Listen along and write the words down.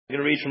I'm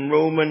going to read from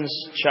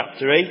Romans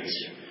chapter 8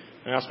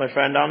 and ask my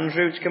friend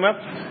Andrew to come up.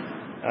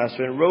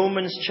 So in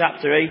Romans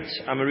chapter 8,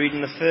 I'm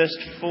reading the first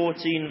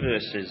 14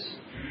 verses.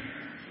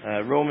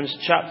 Romans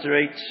chapter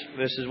 8,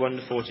 verses 1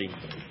 to 14.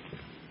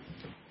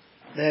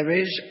 There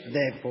is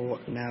therefore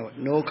now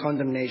no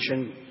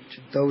condemnation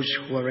to those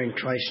who are in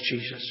Christ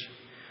Jesus,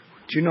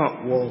 who do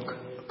not walk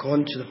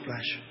according to the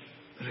flesh,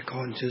 but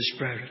according to the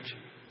Spirit.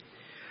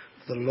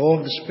 For the law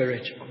of the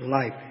Spirit of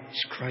life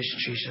is Christ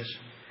Jesus,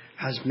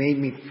 has made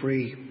me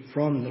free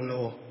from the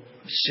law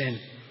of sin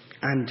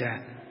and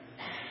death.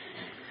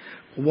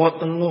 For what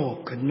the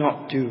law could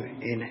not do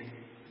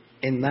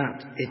in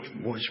that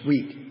it was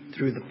weak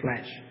through the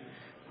flesh,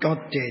 God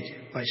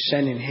did by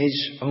sending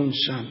his own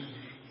Son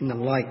in the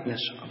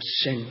likeness of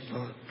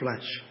sinful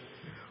flesh.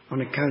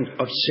 On account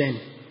of sin,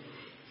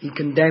 he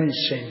condemned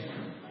sin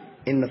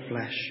in the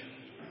flesh,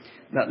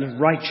 that the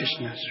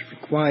righteousness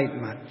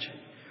requirement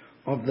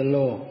of the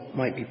law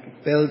might be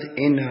fulfilled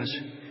in us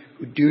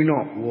who do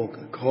not walk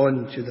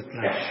according to the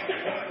flesh,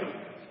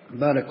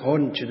 but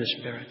according to the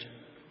Spirit.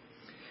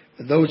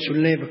 For those who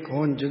live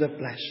according to the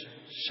flesh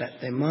set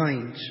their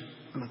minds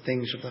on the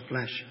things of the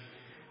flesh,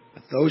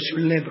 but those who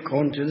live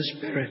according to the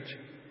Spirit,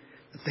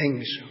 the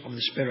things of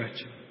the Spirit.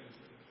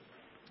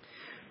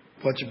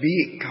 For to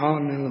be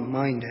carnally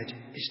minded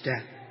is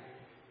death,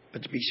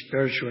 but to be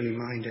spiritually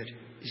minded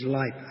is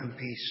life and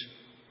peace.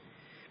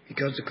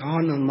 Because the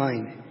carnal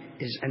mind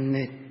is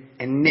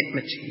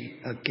enmity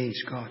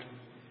against God,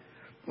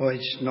 for it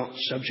is not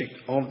subject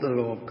of the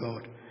law of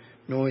God,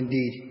 nor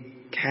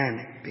indeed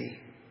can it be.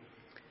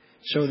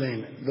 So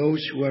then,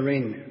 those who are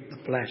in the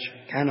flesh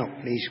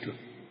cannot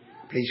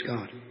please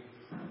God.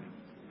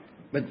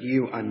 But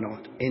you are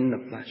not in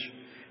the flesh,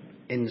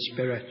 in the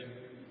Spirit,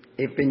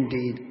 if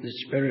indeed the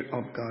Spirit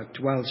of God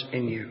dwells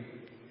in you.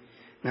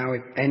 Now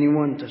if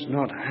anyone does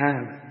not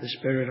have the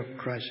Spirit of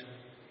Christ,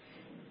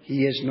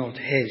 he is not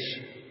his.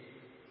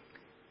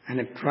 And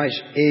if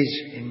Christ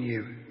is in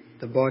you,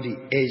 the body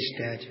is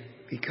dead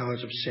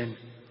because of sin,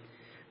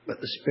 but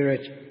the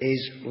Spirit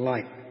is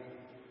life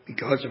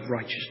because of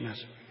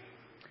righteousness.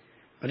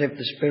 But if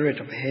the Spirit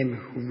of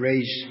him who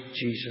raised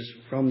Jesus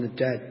from the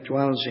dead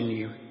dwells in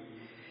you,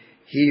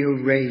 he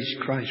who raised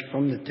Christ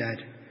from the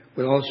dead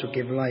will also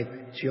give life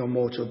to your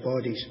mortal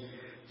bodies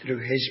through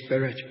his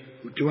Spirit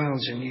who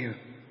dwells in you.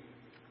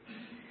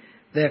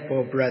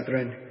 Therefore,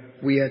 brethren,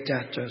 we are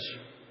debtors,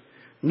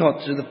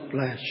 not to the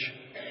flesh,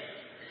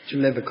 to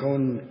live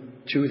according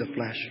to the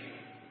flesh.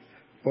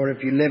 For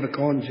if you live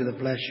according to the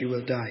flesh, you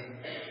will die.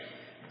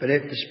 But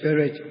if the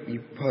Spirit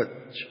you put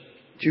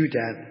to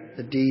death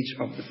the deeds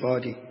of the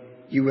body,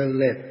 you will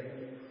live.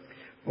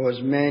 For as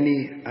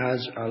many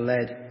as are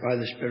led by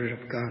the Spirit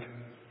of God,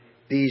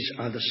 these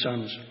are the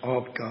sons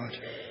of God.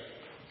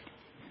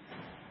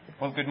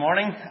 Well, good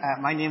morning.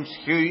 My name's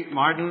Hugh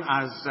Martin,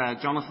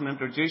 as Jonathan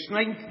introduced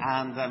me,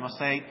 and I must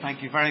say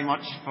thank you very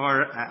much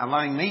for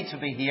allowing me to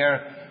be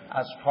here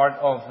as part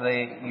of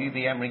the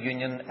UBM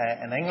reunion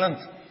in England.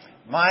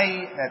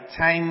 My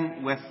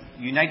time with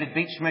United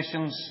Beach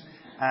Missions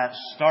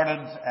started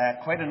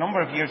quite a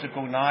number of years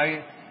ago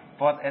now,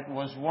 but it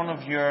was one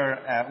of your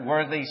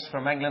worthies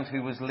from England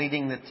who was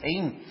leading the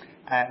team.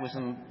 It was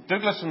in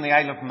Douglas on the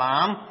Isle of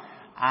Man,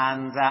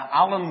 and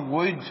Alan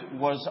Wood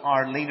was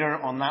our leader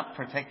on that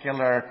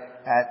particular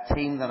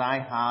team that I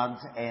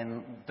had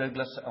in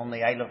Douglas on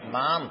the Isle of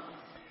Man.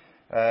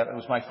 It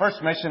was my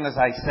first mission, as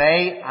I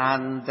say,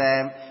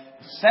 and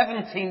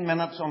 17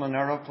 minutes on an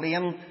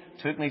aeroplane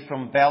took me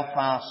from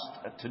Belfast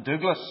to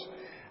Douglas.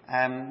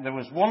 There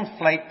was one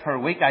flight per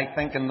week, I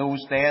think, in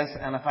those days,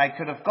 and if I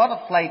could have got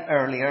a flight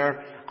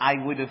earlier, I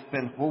would have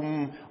been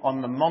home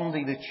on the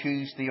Monday, the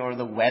Tuesday, or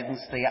the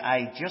Wednesday.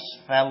 I just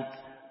felt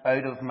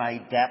out of my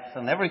depth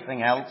and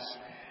everything else.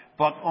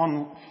 But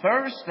on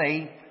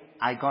Thursday,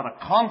 I got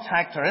a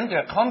contact or into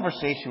a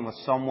conversation with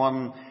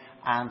someone,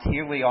 and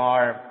here we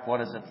are,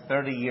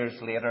 30 years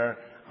later,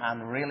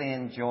 and really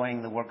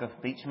enjoying the work of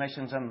beach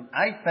missions. And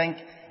I think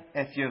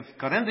if you've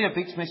got into a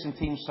beach mission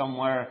team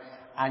somewhere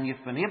and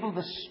you've been able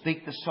to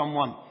speak to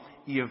someone,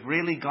 you've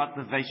really got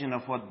the vision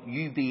of what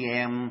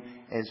UBM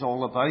is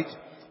all about.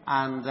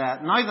 And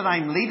now that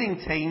I'm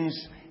leading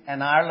teams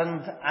in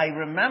Ireland, I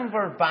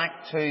remember back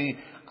to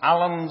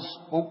Alan's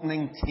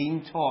opening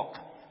team talk.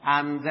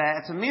 And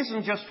it's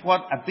amazing just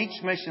what a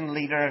beach mission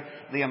leader,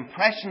 the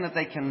impression that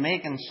they can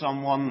make in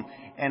someone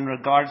in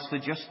regards to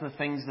just the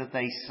things that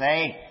they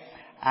say.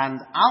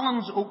 And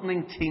Alan's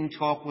opening team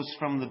talk was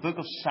from the book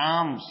of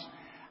Psalms.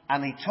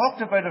 And he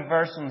talked about a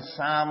verse in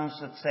Psalms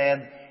that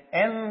said,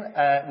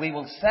 we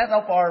will set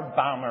up our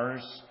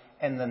banners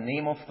in the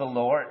name of the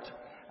Lord.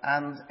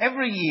 And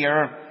every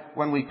year,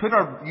 when we put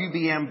our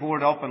UBM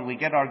board up and we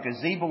get our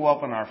gazebo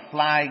up and our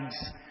flags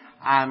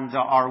and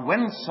our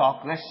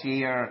windsock this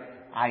year,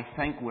 I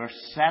think we're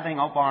setting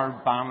up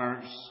our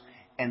banners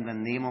in the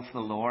name of the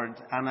Lord.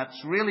 And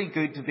it's really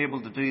good to be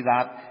able to do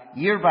that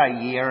year by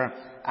year.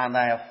 And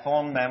I have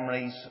fond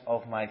memories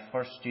of my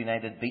first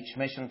United Beach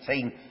Mission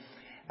team.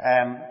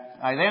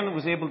 I then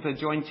was able to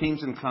join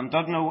teams in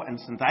Clondudno and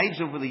St Ives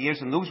over the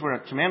years, and those were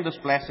a tremendous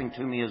blessing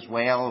to me as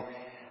well.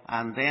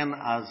 And then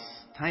as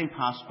time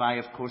passed by,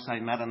 of course, I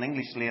met an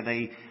English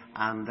lady,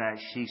 and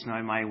she's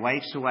now my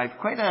wife. So I've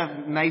quite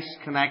a nice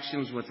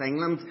connections with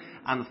England.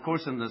 And of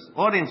course, in this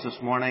audience this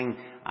morning,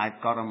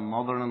 I've got a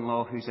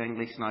mother-in-law who's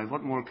English now.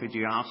 What more could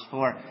you ask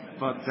for?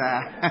 But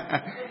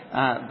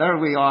there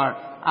we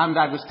are. And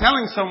I was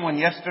telling someone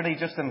yesterday,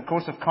 just in the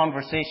course of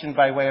conversation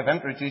by way of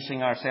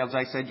introducing ourselves,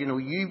 I said,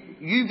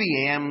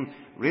 UBM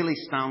really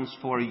stands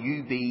for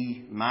You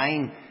Be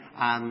Mine.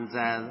 And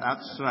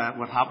that's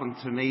what happened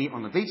to me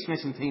on the beach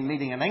mission team,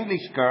 meeting an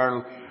English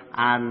girl.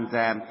 And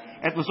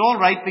it was all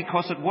right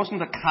because it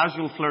wasn't a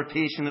casual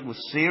flirtation, it was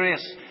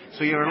serious.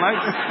 So you're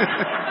allowed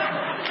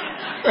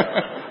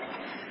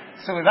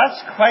So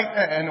that's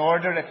quite in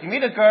order. If you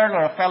meet a girl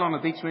or a fellow on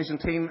a beach mission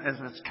team, if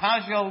it's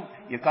casual,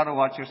 you've got to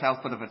watch yourself.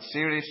 But if it's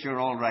serious, you're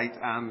all right.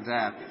 And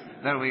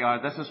there we are.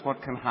 This is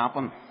what can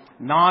happen.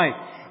 Now,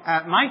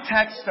 my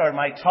text or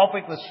my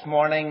topic this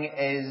morning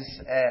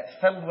is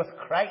filled with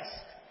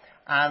Christ.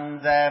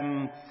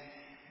 And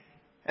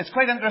it's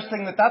quite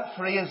interesting that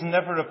phrase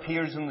never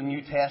appears in the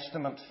New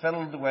Testament,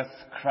 filled with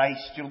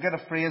Christ. You'll get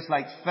a phrase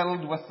like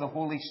filled with the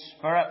Holy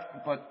Spirit,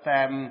 but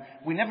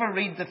we never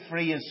read the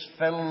phrase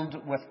filled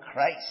with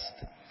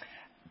Christ.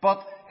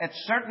 But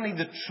it's certainly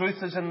the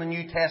truth is in the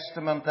New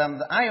Testament,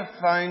 and I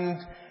have found,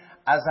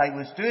 as I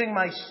was doing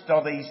my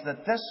studies,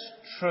 that this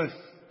truth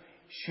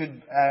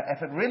should,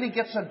 if it really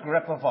gets a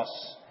grip of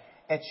us,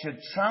 it should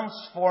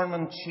transform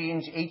and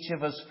change each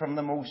of us from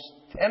the most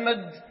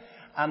timid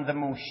and the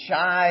most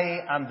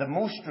shy and the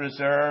most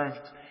reserved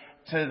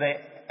to the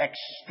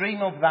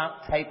extreme of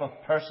that type of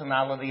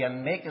personality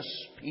and make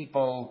us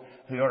people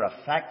who are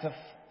effective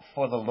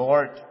for the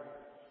Lord.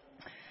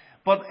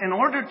 But in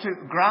order to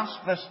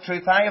grasp this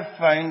truth, I have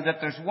found that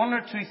there's one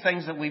or two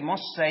things that we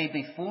must say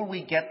before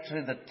we get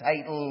to the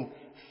title,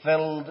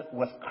 Filled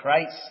with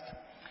Christ.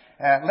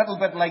 A little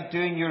bit like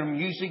doing your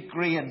music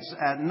grades.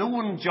 No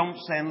one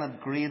jumps in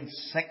at grade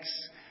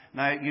 6.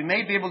 Now, you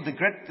may be able to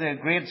get the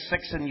grade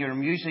 6 in your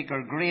music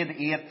or grade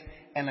 8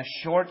 in a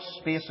short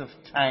space of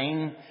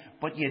time,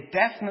 but you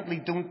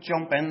definitely don't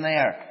jump in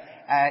there.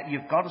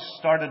 You've got to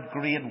start at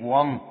grade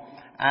 1.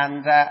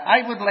 And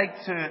I would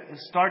like to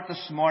start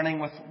this morning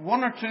with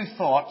one or two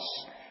thoughts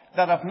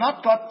that have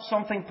not got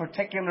something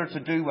particular to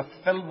do with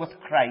filled with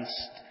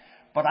Christ,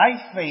 but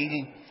I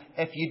feel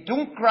if you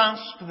don't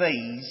grasp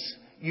these,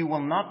 you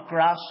will not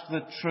grasp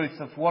the truth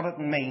of what it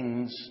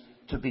means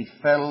to be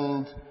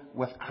filled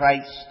with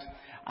Christ.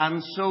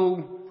 And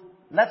so,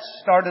 let's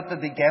start at the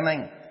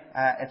beginning.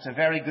 It's a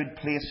very good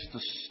place to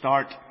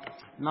start.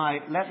 Now,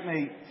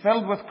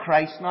 filled with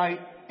Christ. Now,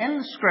 in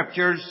the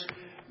Scriptures,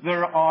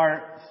 there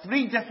are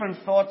 3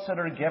 different thoughts that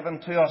are given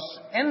to us.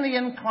 In the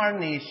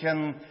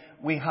Incarnation,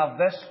 we have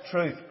this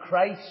truth,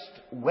 Christ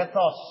with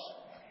us.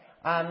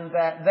 And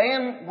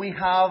then we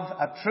have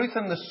a truth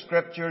in the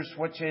Scriptures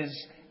which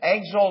is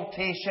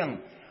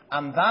exaltation,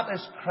 and that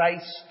is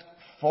Christ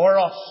for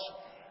us.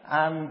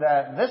 And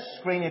this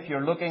screen, if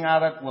you're looking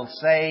at it, will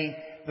say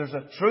there's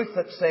a truth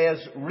that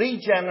says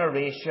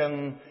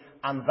regeneration,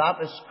 and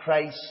that is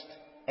Christ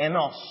in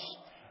us.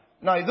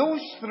 Now,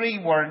 those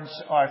 3 words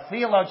are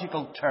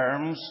theological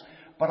terms,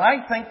 but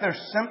I think they're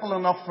simple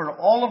enough for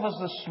all of us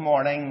this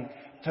morning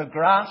to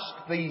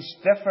grasp these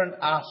different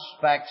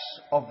aspects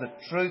of the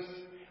truth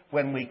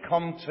when we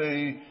come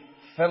to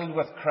filled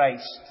with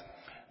Christ.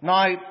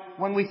 Now,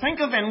 when we think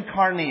of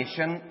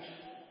incarnation,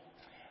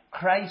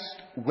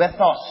 Christ with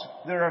us,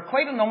 there are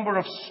quite a number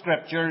of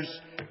scriptures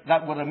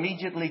that would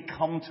immediately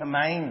come to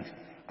mind.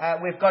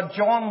 We've got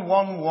John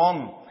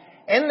 1:1.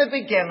 In the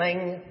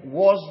beginning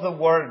was the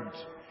Word,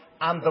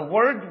 and the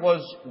Word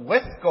was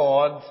with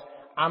God,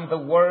 and the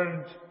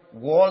Word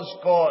was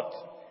God.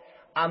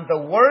 And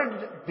the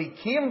Word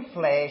became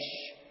flesh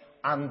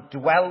and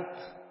dwelt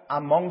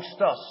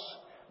amongst us.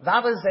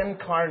 That is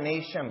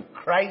incarnation,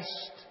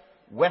 Christ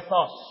with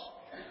us.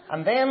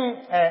 And then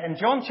in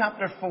John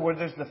chapter 4,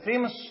 there's the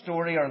famous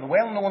story, or the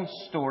well-known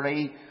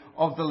story,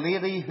 of the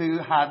lady who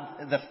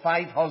had the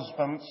 5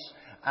 husbands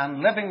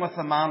and living with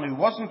a man who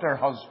wasn't her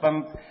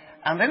husband.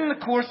 And in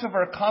the course of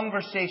her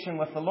conversation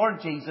with the Lord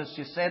Jesus,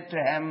 she said to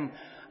him,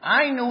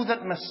 I know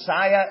that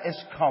Messiah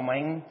is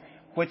coming,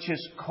 which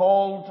is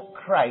called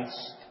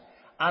Christ.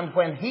 And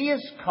when he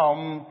is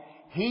come,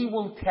 he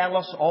will tell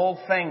us all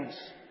things.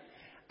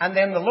 And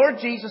then the Lord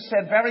Jesus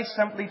said very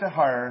simply to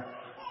her,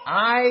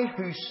 I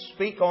who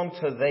speak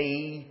unto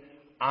thee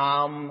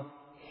am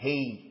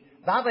he.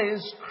 That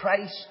is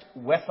Christ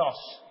with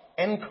us,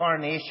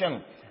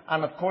 incarnation.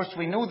 And of course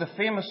we know the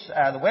famous,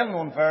 the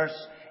well-known verse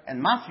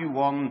in Matthew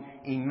 1,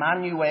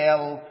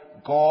 Emmanuel,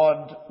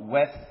 God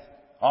with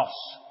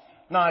us.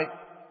 Now,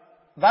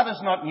 that is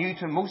not new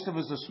to most of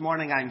us this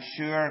morning, I'm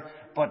sure,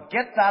 but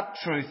get that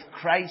truth,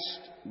 Christ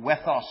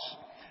with us.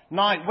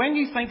 Now, when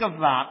you think of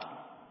that,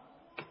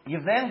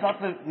 you've then got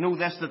to know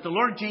this, that the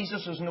Lord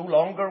Jesus is no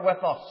longer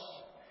with us.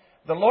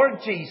 The Lord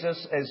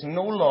Jesus is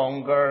no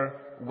longer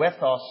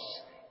with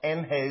us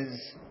in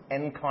his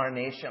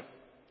incarnation.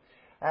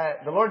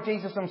 The Lord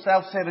Jesus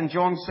himself said in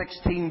John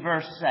 16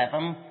 verse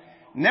 7,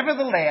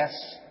 "Nevertheless,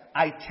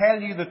 I tell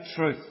you the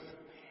truth.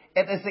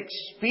 It is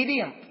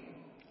expedient,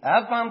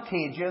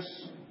 advantageous,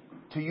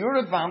 to your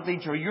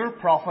advantage or your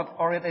profit,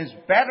 or it is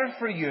better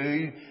for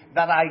you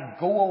that I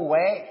go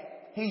away."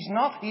 He's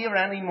not here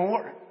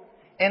anymore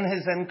in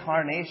his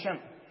incarnation,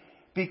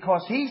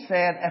 because he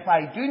said, "If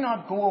I do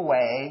not go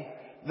away,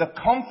 the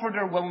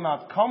Comforter will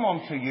not come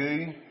unto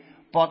you,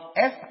 but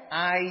if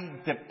I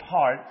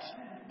depart,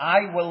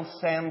 I will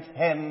send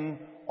him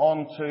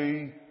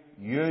unto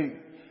you."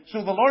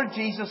 So the Lord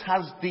Jesus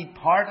has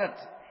departed.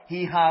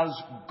 He has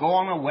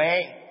gone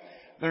away.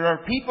 There are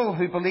people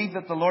who believe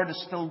that the Lord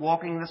is still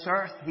walking this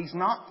earth. He's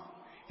not.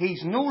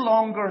 He's no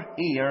longer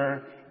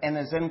here in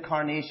his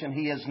incarnation.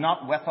 He is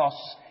not with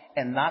us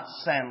in that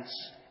sense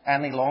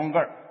any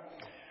longer.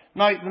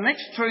 Now, the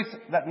next truth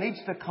that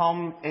needs to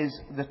come is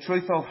the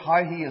truth of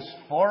how he is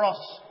for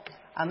us.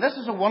 And this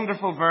is a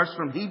wonderful verse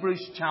from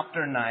Hebrews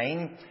chapter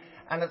 9.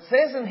 And it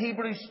says in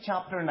Hebrews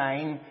chapter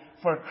 9,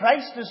 "For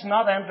Christ is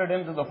not entered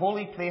into the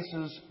holy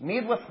places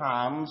made with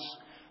hands,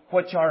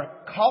 which are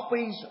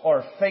copies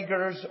or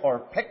figures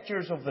or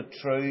pictures of the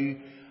true,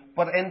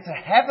 but into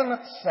heaven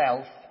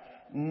itself,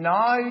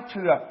 now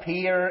to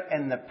appear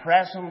in the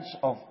presence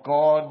of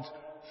God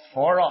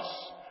for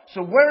us."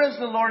 So where is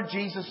the Lord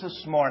Jesus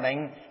this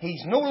morning?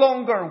 He's no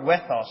longer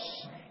with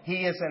us.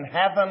 He is in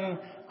heaven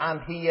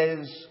and he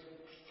is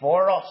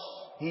for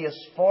us. He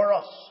is for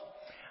us.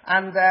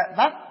 And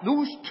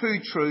those two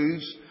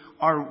truths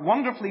are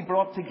wonderfully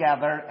brought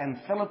together in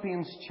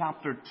Philippians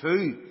chapter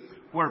 2,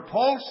 where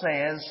Paul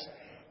says,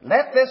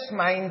 "Let this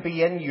mind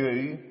be in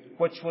you,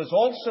 which was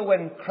also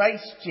in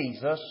Christ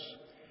Jesus,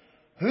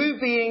 who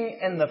being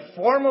in the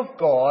form of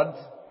God,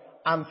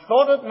 and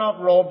thought it not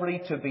robbery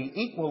to be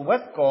equal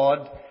with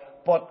God,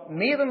 but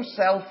made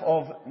himself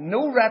of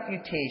no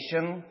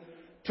reputation,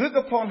 took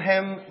upon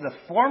him the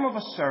form of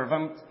a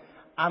servant,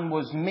 and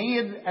was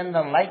made in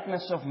the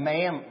likeness of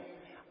men.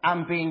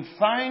 And being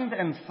found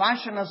in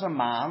fashion as a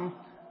man,"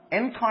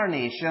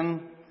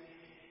 incarnation,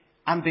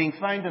 "and being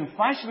found in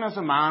fashion as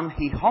a man,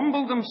 he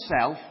humbled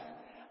himself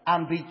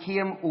and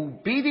became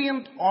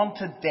obedient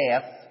unto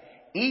death,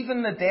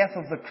 even the death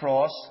of the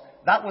cross."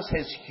 That was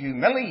his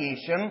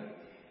humiliation.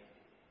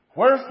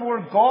 "Wherefore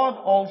God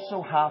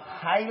also hath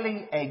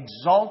highly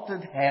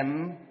exalted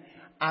him,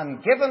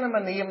 and given him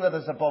a name that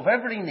is above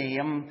every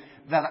name,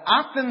 that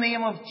at the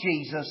name of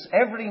Jesus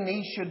every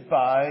knee should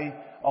bow,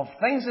 of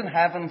things in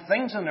heaven,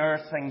 things on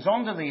earth, things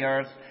under the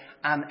earth,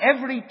 and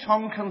every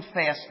tongue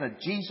confess that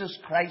Jesus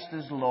Christ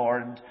is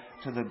Lord,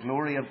 to the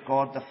glory of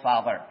God the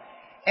Father."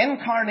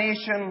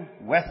 Incarnation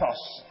with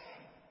us.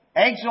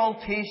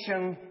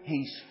 Exaltation,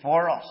 he's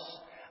for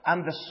us.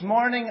 And this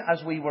morning,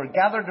 as we were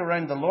gathered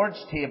around the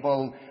Lord's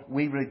table,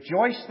 we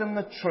rejoiced in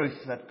the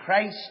truth that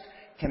Christ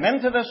came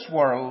into this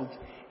world.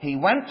 He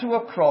went to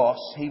a cross.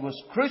 He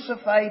was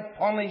crucified,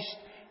 punished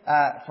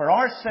for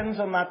our sins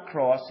on that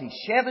cross. He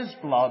shed his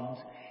blood.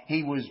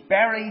 He was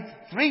buried.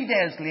 3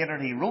 days later,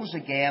 he rose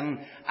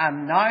again.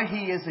 And now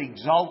he is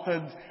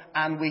exalted.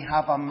 And we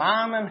have a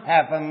man in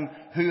heaven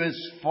who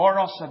is for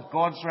us at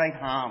God's right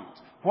hand.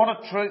 What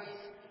a truth.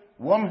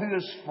 One who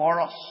is for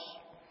us.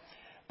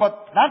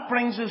 But that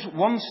brings us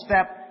one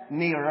step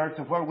nearer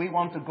to where we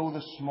want to go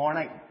this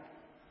morning.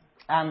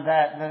 And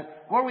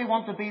where we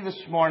want to be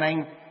this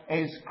morning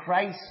is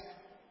Christ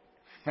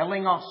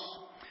filling us.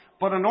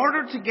 But in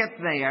order to get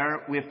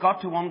there, we've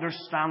got to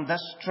understand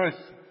this truth.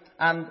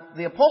 And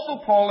the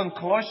Apostle Paul in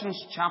Colossians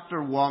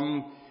chapter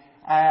 1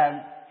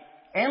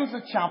 ends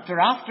the chapter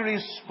after he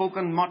has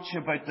spoken much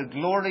about the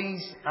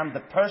glories and the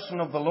person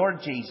of the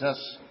Lord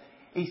Jesus.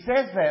 He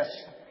says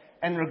this,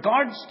 in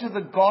regards to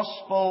the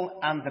gospel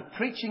and the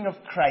preaching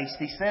of Christ,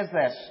 he says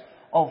this,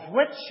 "Of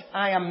which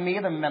I am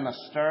made a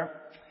minister,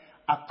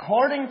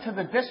 according to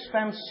the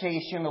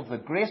dispensation of the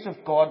grace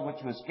of God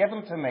which was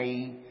given to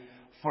me,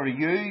 for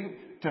you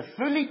to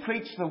fully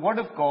preach the word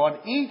of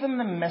God, even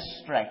the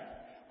mystery,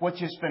 which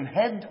has been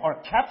hid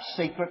or kept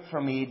secret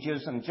from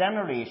ages and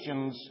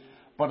generations,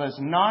 but is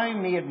now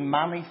made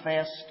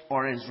manifest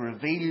or is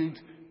revealed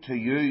to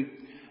you."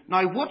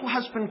 Now, what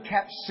has been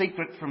kept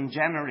secret from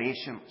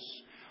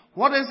generations?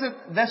 What is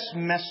it, this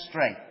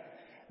mystery?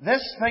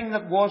 This thing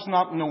that was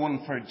not known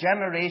for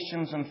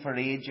generations and for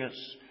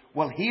ages.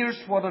 Well,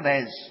 here's what it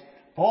is.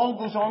 Paul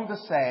goes on to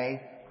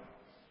say,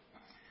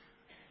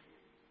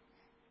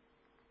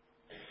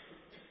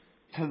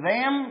 "To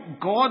them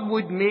God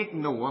would make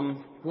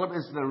known what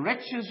is the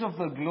riches of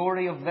the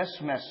glory of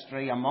this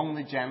mystery among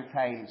the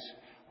Gentiles,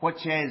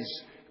 which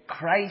is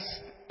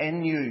Christ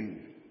in you,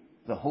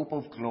 the hope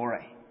of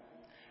glory."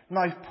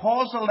 Now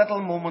pause a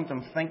little moment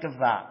and think of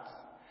that.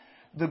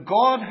 The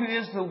God who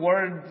is the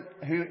Word,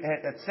 who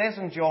it says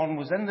in John,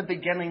 was in the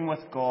beginning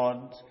with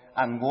God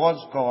and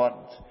was God.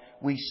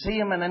 We see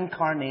him in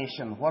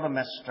incarnation. What a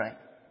mystery.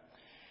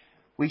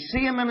 We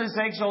see him in his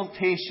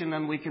exaltation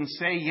and we can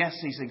say, yes,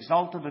 he's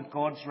exalted at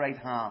God's right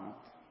hand.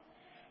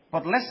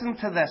 But listen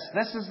to this.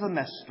 This is the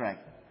mystery.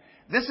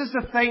 This is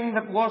the thing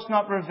that was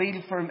not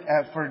revealed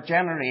for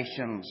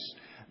generations.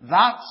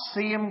 that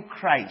same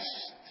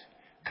Christ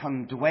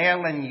can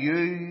dwell in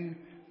you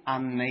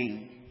and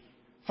me.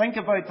 Think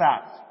about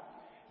that.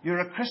 You're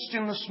a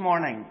Christian this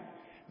morning.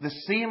 The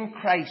same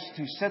Christ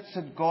who sits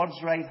at God's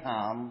right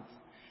hand,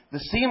 the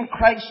same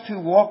Christ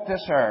who walked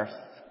this earth,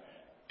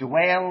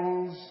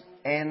 dwells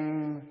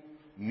in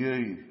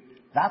you.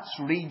 That's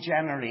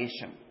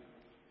regeneration.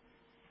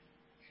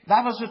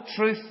 That is a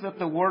truth that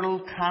the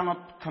world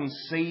cannot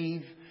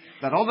conceive,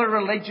 that other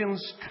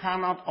religions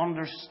cannot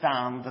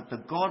understand, that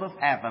the God of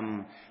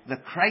heaven, the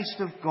Christ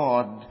of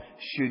God,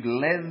 should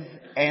live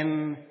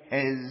in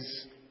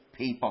his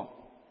people.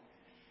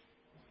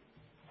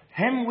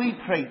 Him we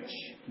preach,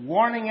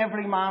 warning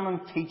every man and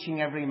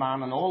teaching every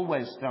man in all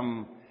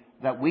wisdom,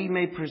 that we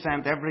may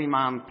present every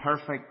man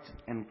perfect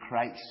in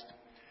Christ.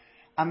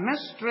 A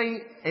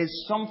mystery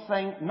is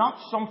not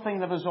something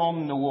that is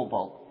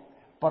unknowable,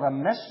 but a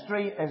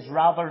mystery is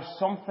rather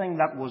something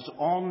that was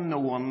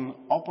unknown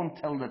up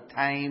until the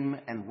time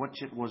in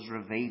which it was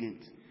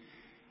revealed.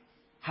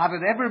 Had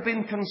it ever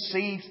been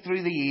conceived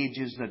through the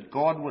ages that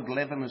God would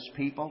live in his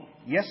people?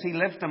 Yes, he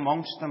lived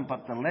amongst them,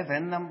 but to live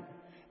in them,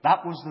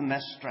 that was the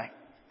mystery.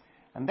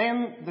 And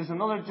then there's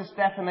another just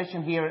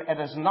definition here. It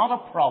is not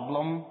a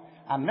problem.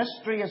 A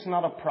mystery is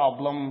not a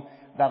problem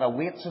that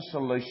awaits a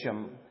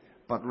solution,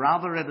 but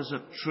rather it is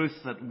a truth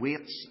that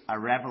waits a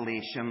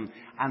revelation.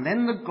 And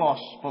in the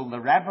gospel, the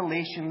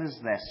revelation is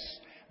this,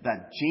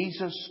 that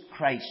Jesus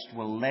Christ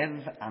will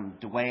live and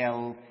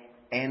dwell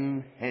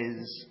in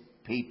his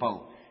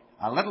people.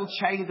 A little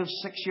child of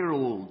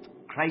 6-year-old,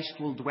 Christ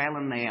will dwell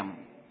in them.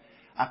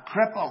 A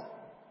cripple,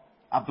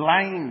 a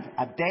blind,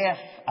 a deaf,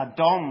 a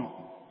dumb,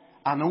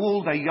 an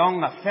old, a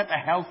young, a fit,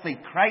 a healthy,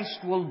 Christ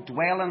will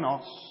dwell in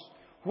us.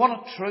 What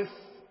a truth!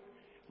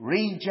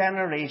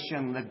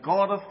 Regeneration, the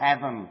God of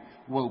heaven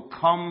will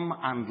come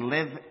and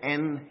live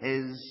in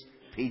his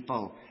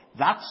people.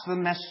 That's the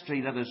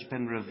mystery that has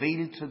been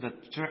revealed to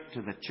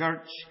the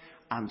church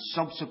and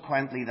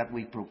subsequently that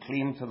we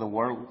proclaim to the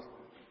world.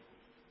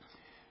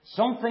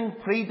 Something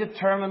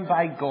predetermined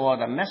by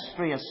God, a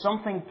mystery is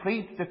something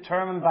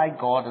predetermined by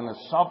God in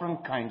his sovereign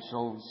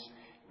counsels,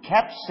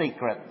 kept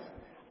secret,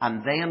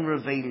 and then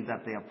revealed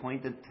at the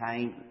appointed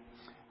time.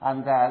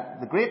 And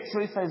the great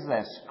truth is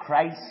this,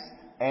 Christ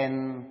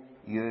in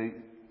you.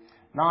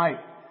 Now,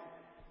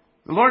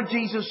 the Lord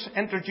Jesus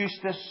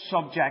introduced this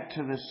subject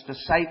to his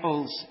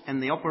disciples in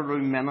the upper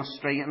room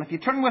ministry. And if you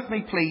turn with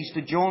me, please,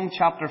 to John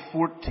chapter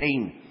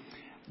 14.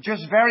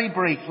 Just very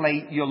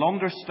briefly, you'll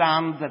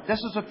understand that this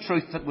is a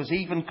truth that was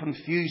even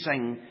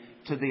confusing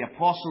to the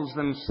apostles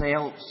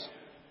themselves.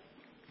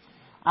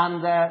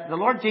 And the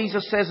Lord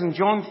Jesus says in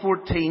John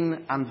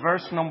 14 and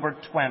verse number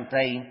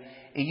 20,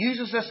 he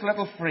uses this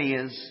little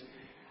phrase,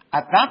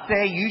 "At that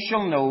day you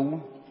shall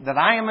know that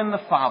I am in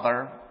the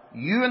Father,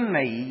 you in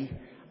me,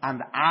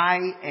 and I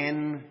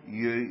in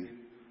you."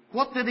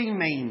 What did he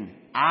mean?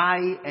 I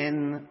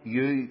in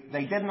you.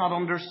 They did not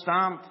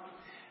understand.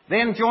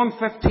 Then John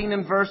 15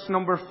 and verse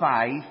number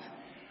 5,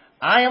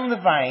 "I am the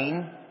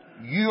vine,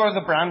 you are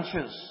the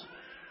branches.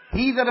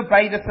 He that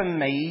abideth in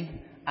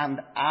me, and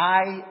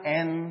I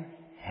in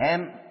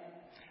him."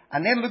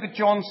 And then look at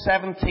John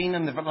 17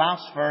 in the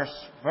last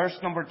verse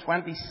number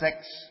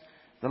 26.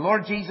 The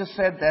Lord Jesus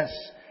said this,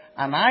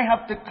 "And I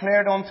have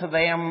declared unto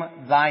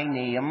them thy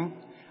name,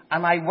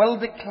 and I will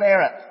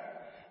declare it.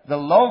 The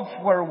love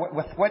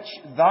with which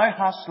thou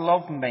hast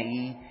loved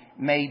me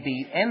may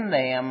be in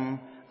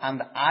them,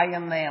 and I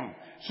in them."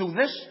 So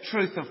this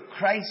truth of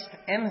Christ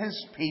in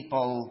his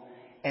people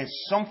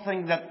is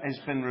something that has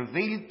been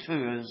revealed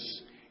to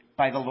us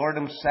by the Lord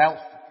himself.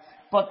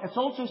 But it's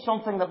also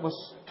something that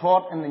was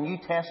taught in the New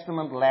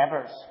Testament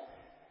letters.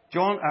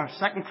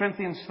 2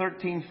 Corinthians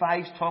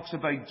 13:5 talks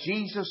about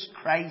Jesus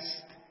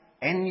Christ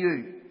in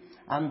you.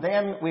 And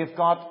then we've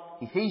got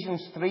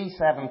Ephesians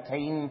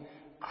 3:17,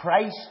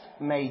 "Christ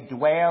may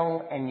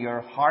dwell in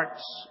your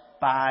hearts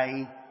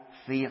by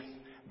faith."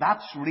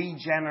 That's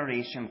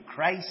regeneration.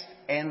 Christ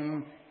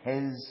in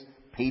his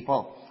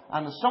people.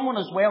 And as someone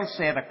has well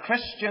said, a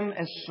Christian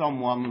is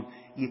someone,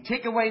 you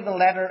take away the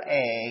letter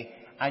A,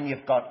 and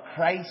you've got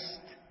Christ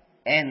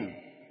in.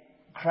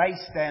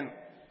 Christ in.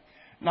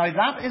 Now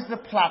that is the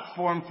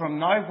platform from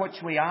now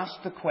which we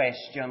ask the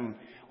question,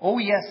 oh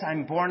yes,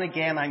 I'm born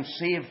again, I'm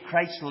saved,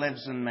 Christ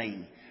lives in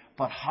me.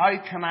 But how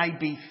can I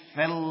be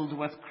filled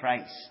with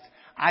Christ?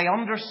 I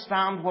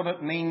understand what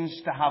it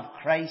means to have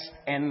Christ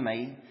in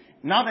me.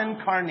 Not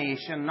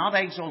incarnation, not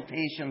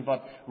exaltation,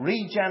 but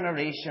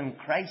regeneration,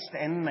 Christ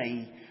in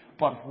me.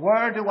 But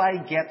where do I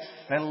get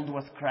filled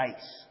with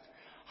Christ?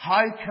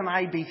 How can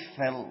I be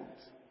filled?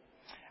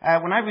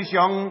 When I was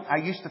young, I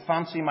used to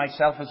fancy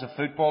myself as a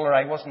footballer.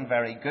 I wasn't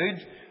very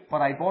good,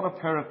 but I bought a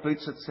pair of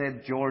boots that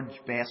said George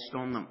Best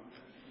on them.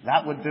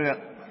 That would do it.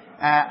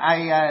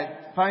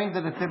 I found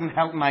that it didn't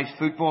help my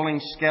footballing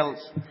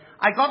skills.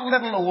 I got a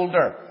little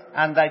older,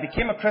 and I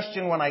became a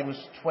Christian when I was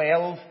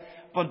 12.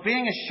 But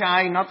being a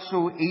shy, not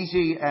so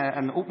easy,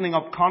 and opening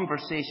up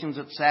conversations,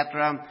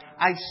 etc.,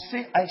 I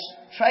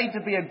tried to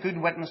be a good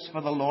witness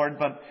for the Lord,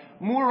 but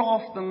more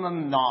often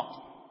than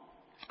not,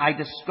 I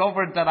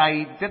discovered that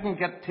I didn't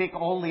take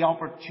all the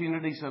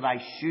opportunities that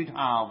I should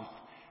have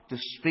to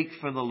speak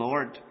for the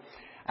Lord.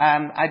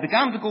 I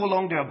began to go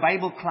along to a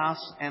Bible class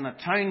in a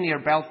town near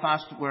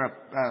Belfast where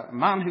a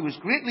man who was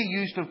greatly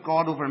used of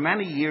God over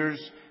many years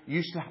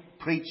used to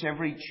preach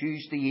every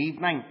Tuesday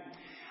evening.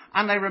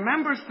 And I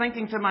remember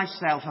thinking to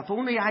myself, if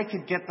only I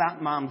could get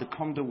that man to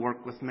come to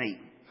work with me.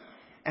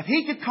 If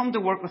he could come to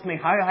work with me,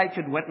 how I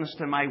could witness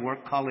to my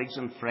work colleagues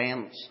and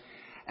friends.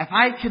 If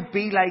I could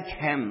be like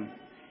him,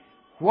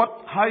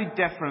 how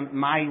different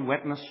my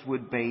witness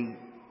would be.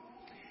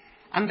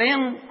 And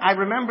then I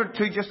remembered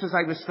too, just as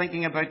I was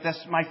thinking about this,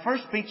 my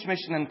first beach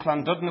mission in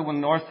Clondudno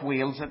in North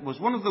Wales. It was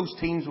one of those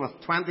teams with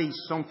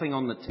 20-something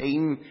on the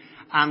team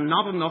and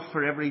not enough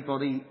for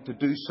everybody to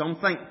do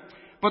something.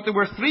 But there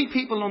were 3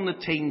 people on the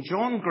team,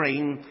 John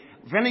Green,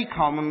 Vinnie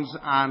Commons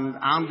and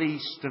Andy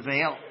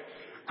Stivell.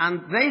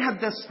 And they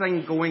had this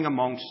thing going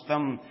amongst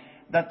them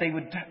that they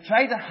would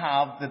try to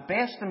have the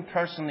best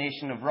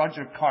impersonation of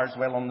Roger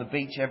Carswell on the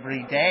beach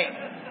every day.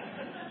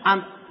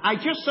 And I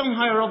just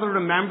somehow or other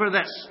remember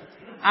this.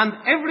 And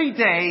every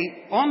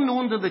day,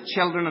 unknown to the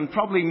children and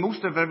probably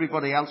most of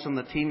everybody else on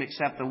the team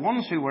except the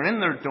ones who were in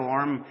their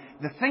dorm,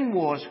 the thing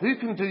was, who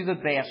can do the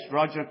best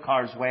Roger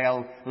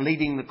Carswell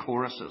leading the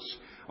choruses?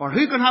 Or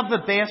who can have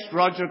the best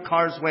Roger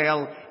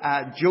Carswell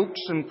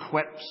jokes and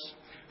quips?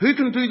 Who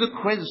can do the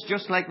quiz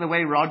just like the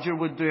way Roger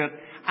would do it?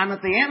 And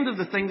at the end of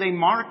the thing, they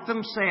marked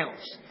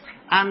themselves.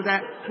 And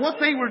what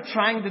they were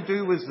trying to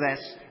do was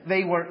this.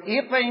 They were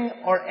aping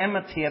or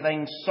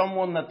imitating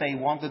someone that they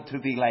wanted to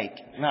be like.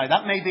 Now,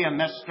 that may be a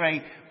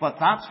mystery, but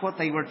that's what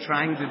they were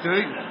trying to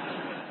do.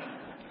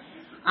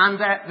 And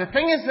the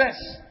thing is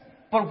this.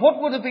 But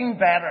what would have been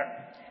better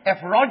if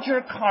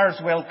Roger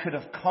Carswell could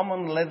have come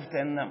and lived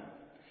in them?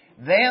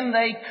 Then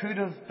they could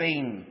have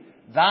been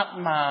that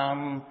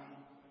man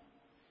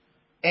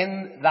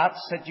in that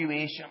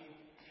situation.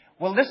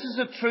 Well, this is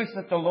a truth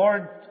that the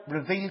Lord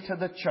revealed to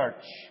the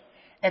church.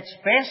 It's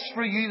best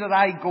for you that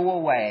I go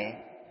away,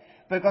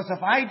 because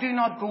if I do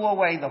not go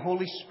away, the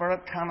Holy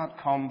Spirit cannot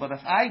come. But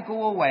if I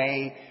go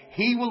away,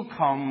 He will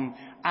come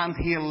and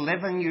He'll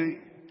live in you.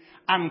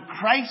 And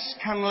Christ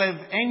can live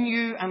in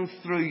you and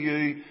through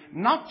you,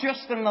 not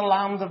just in the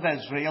land of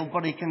Israel,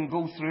 but He can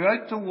go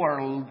throughout the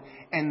world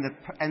in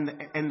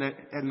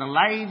the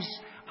lives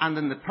and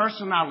in the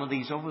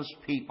personalities of His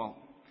people.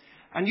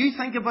 And you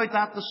think about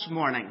that this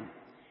morning.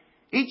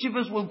 Each of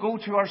us will go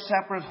to our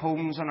separate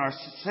homes and our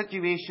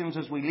situations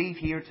as we leave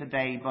here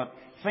today, but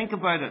think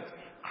about it.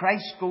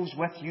 Christ goes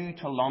with you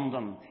to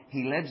London.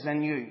 He lives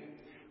in you.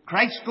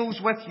 Christ goes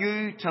with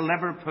you to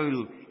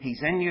Liverpool.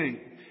 He's in you.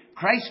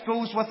 Christ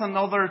goes with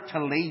another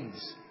to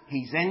Leeds.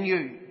 He's in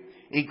you.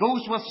 He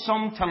goes with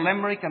some to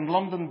Limerick and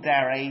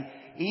Londonderry.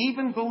 He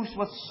even goes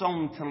with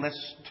some to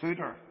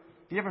Listowder.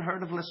 Have you ever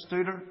heard of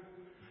Listowder?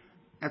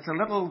 It's a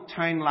little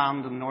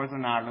townland in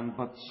Northern Ireland,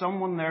 but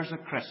someone there's a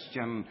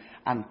Christian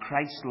and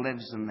Christ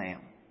lives in them.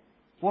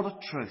 What a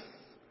truth.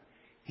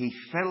 He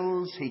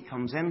fills, He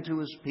comes into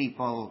His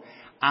people,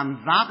 and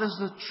that is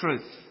the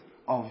truth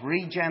of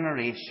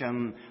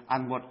regeneration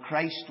and what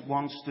Christ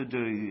wants to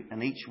do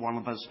in each one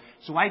of us.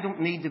 So I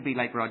don't need to be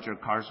like Roger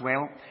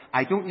Carswell.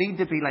 I don't need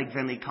to be like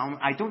Vinnie Common.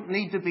 I don't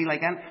need to be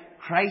like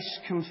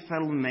Christ can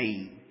fill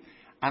me.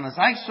 And as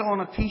I saw on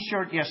a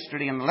t-shirt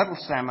yesterday in a little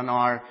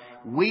seminar,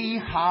 we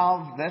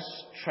have this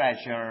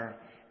treasure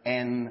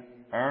in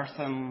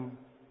earthen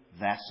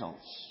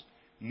vessels.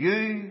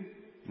 You,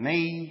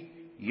 me,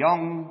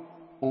 young,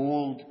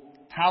 old,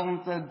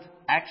 talented,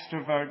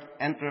 extrovert,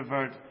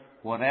 introvert,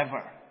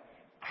 whatever.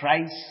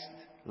 Christ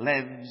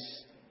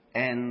lives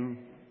in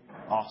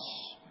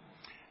us.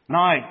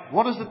 Now,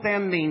 what does it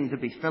then mean to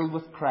be filled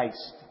with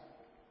Christ?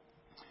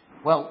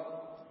 Well,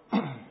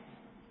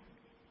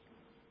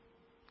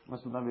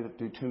 mustn't maybe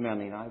do too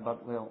many now,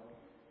 but we'll...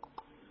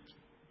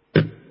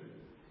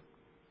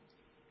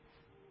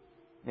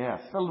 Yeah,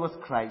 filled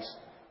with Christ.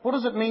 What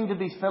does it mean to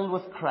be filled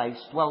with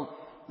Christ? Well,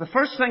 the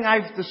first thing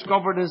I've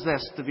discovered is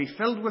this. To be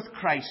filled with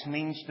Christ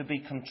means to be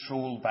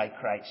controlled by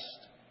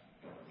Christ.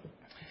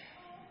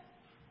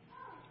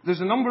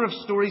 There's a number of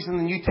stories in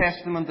the New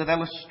Testament that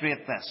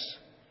illustrate this.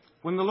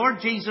 When the Lord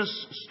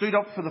Jesus stood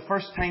up for the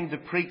first time to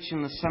preach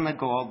in the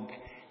synagogue,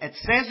 it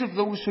says of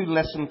those who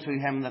listened to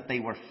Him that they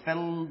were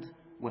filled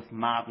with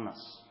madness.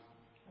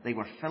 They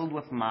were filled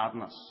with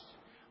madness.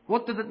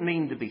 What did it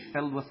mean to be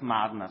filled with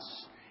madness?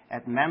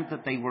 It meant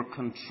that they were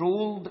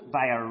controlled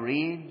by a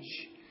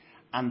rage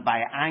and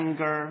by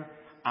anger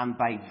and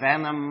by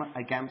venom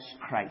against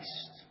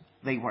Christ.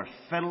 They were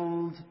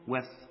filled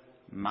with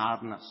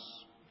madness.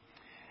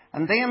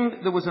 And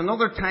then there was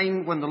another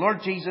time when the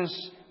Lord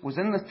Jesus was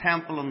in the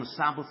temple on the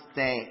Sabbath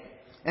day,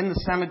 in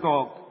the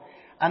synagogue,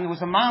 and there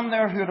was a man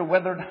there who had a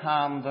withered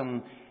hand,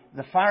 and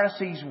the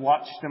Pharisees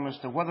watched him as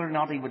to whether or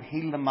not he would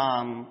heal the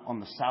man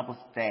on the Sabbath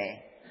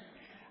day.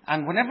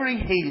 And whenever he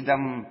healed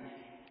him,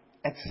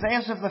 it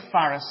says of the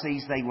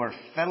Pharisees they were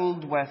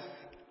filled with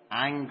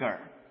anger.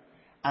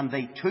 And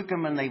they took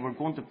him and they were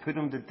going to put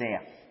him to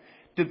death.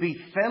 To be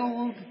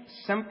filled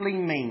simply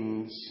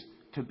means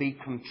to be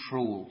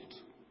controlled.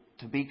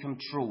 to be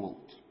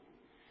controlled.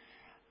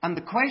 And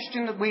the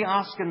question that we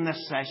ask in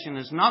this session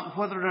is not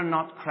whether or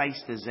not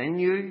Christ is in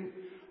you,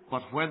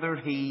 but whether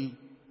he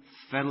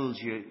fills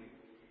you.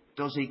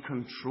 Does he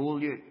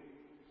control you?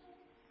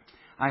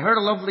 I heard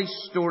a lovely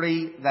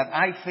story that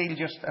I feel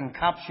just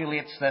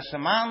encapsulates this. A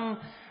man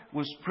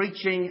was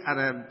preaching at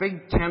a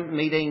big tent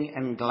meeting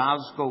in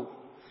Glasgow.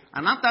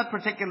 And at that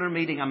particular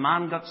meeting, a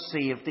man got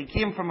saved. He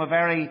came from a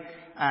very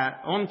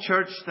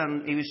unchurched,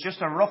 and he was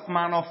just a rough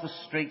man off the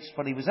streets,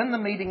 but he was in the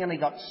meeting and he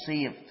got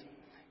saved.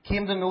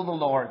 Came to know the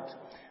Lord.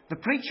 The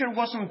preacher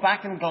wasn't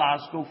back in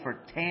Glasgow for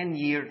 10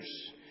 years.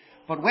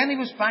 But when he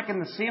was back in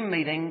the same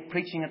meeting,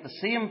 preaching at the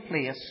same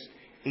place,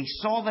 he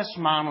saw this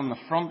man on the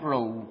front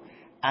row,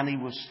 and he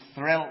was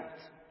thrilled.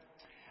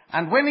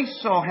 And when he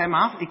saw him,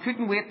 he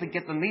couldn't wait to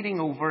get the meeting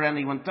over, and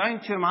he went down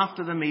to him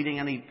after the meeting,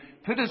 and he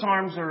put his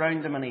arms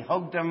around him, and he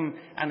hugged him,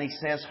 and he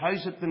says,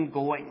 "How's it been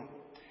going?"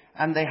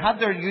 And they had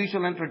their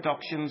usual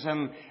introductions,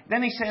 and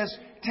then he says,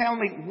 "Tell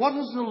me, what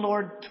has the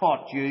Lord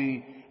taught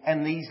you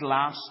in these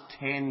last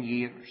 10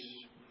 years?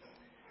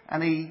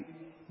 And he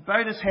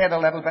bowed his head a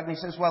little bit and he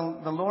says,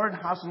 "Well, the Lord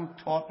hasn't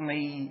taught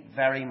me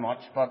very much,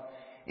 but,"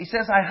 he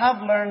says, "I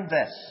have learned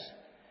this,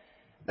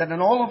 that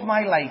in all of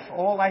my life,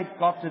 all I've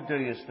got to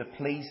do is to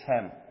please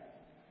him."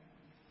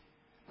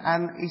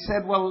 And he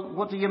said, "Well,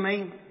 what do you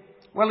mean?"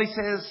 Well, he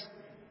says,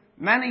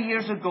 "Many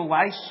years ago,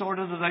 I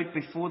sorted it out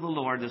before the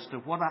Lord as to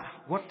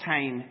what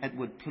time it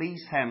would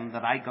please him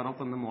that I got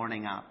up in the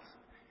morning at.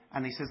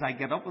 And he says, I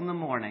get up in the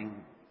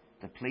morning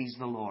to please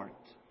the Lord.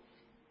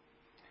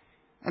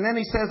 And then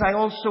he says, I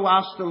also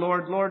asked the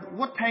Lord, Lord,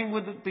 what time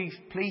would it be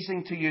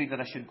pleasing to you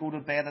that I should go to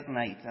bed at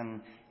night?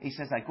 And he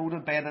says, I go to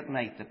bed at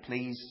night to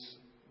please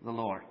the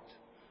Lord.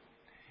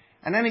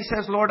 And then he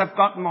says, Lord, I've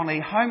got money.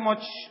 How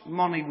much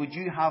money would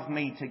you have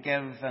me to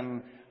give?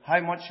 And how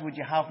much would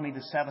you have me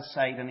to set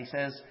aside? And he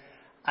says,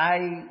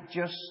 I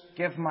just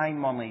give my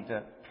money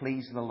to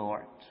please the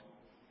Lord.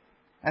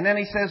 And then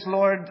he says,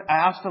 Lord, I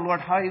asked the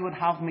Lord how he would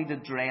have me to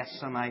dress.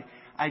 And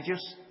I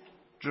just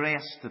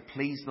dress to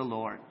please the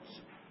Lord.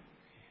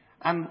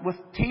 And with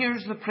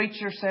tears, the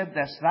preacher said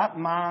this, that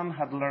man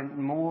had learned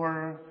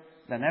more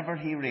than ever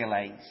he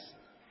realized.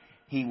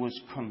 He was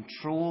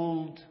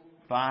controlled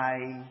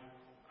by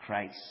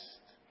Christ.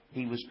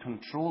 He was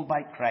controlled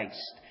by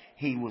Christ.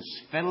 He was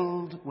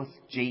filled with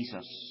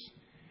Jesus.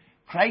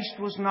 Christ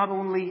was not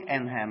only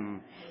in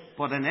him,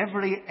 but in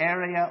every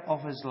area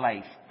of his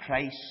life,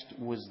 Christ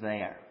was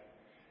there.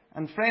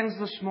 And friends,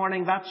 this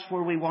morning, that's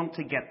where we want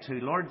to get to.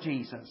 Lord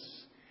Jesus,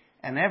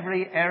 in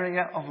every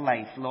area of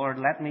life, Lord,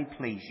 let me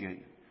please you.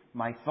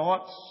 My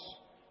thoughts,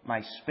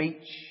 my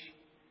speech,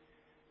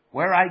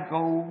 where I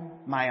go,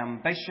 my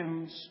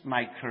ambitions,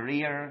 my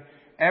career,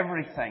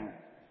 everything.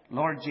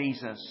 Lord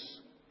Jesus,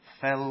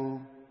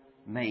 fill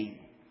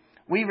me.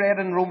 We read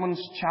in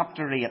Romans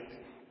chapter 8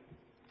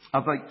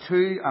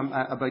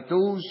 about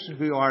those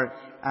who are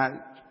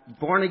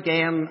born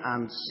again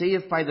and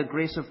saved by the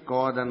grace of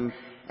God. And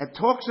it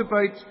talks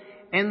about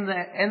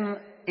in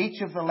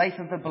each of the life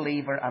of the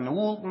believer, an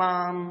old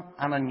man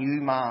and a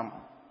new man.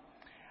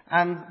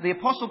 And the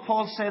Apostle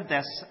Paul said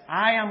this,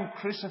 I am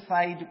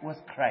crucified with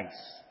Christ.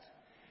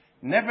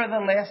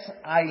 Nevertheless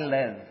I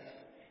live.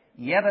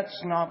 Yet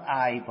it's not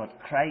I, but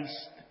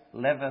Christ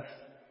liveth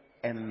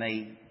in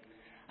me.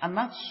 And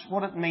that's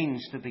what it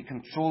means to be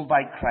controlled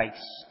by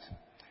Christ.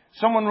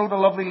 Someone wrote a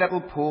lovely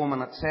little poem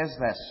and it says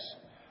this,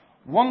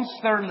 once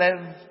there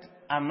lived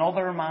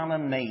another man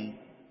in me,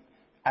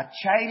 a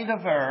child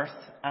of earth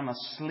and a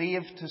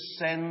slave to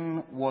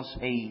sin was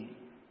he.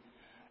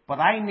 But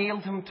I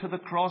nailed him to the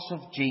cross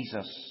of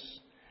Jesus,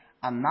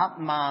 and that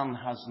man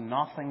has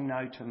nothing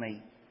now to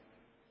me.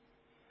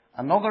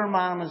 Another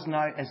man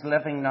is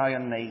living now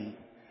in me,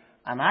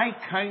 and I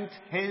count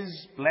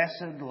his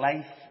blessed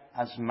life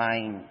as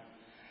mine.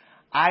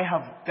 I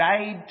have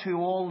died to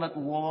all that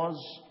was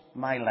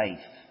my life,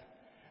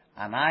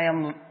 and I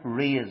am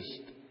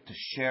raised to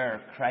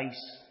share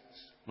Christ's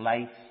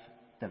life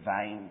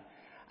divine.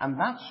 And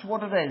that's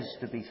what it is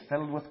to be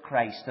filled with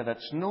Christ, that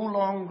it's no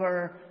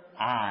longer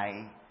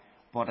I,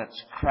 but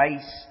it's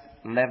Christ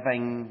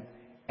living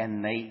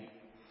in me.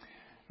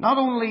 Not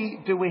only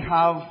do we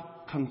have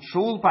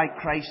controlled by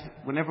Christ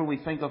whenever we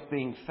think of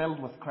being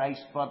filled with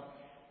Christ, but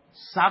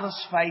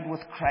satisfied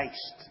with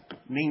Christ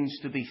means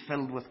to be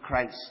filled with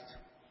Christ.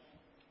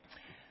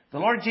 The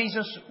Lord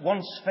Jesus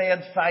once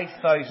fed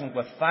 5,000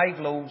 with 5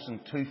 loaves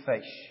and 2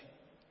 fish.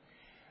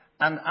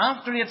 And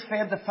after he had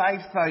fed the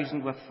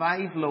 5,000 with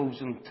 5 loaves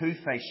and 2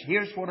 fish,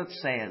 here's what it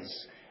says.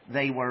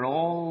 They were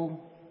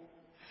all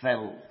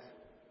filled.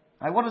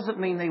 Now, what does it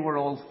mean they were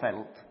all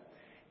filled?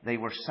 They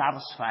were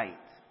satisfied.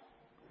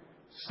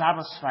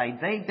 Satisfied.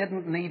 They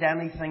didn't need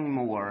anything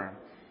more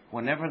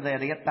whenever they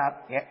had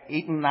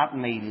eaten that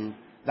meal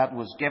that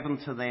was given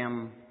to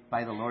them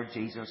by the Lord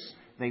Jesus.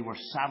 They were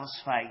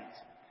satisfied.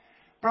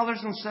 Brothers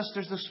and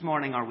sisters, this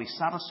morning, are we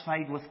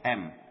satisfied with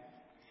him?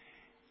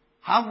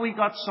 Have we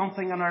got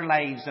something in our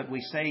lives that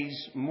we say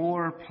is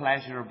more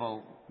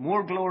pleasurable,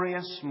 more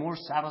glorious, more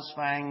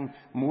satisfying,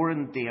 more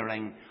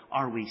endearing?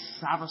 Are we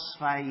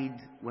satisfied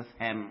with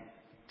him?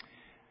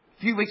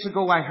 A few weeks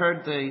ago I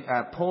heard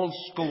Paul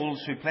Scholes,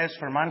 who plays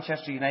for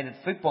Manchester United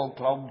Football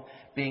Club,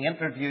 being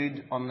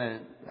interviewed on the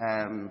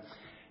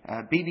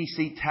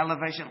BBC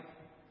television.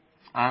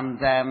 And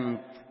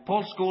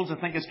Paul Scholes,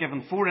 I think, has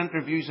given 4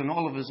 interviews in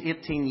all of his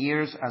 18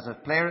 years as a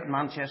player at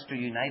Manchester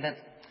United.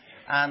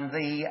 And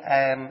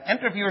the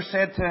interviewer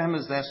said to him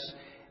is this: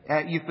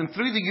 you've been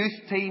through the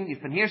youth team,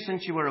 you've been here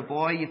since you were a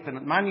boy, you've been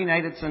at Man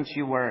United since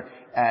you were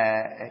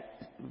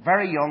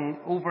very young,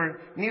 over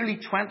nearly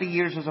 20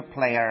 years as a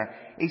player.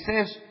 He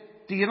says,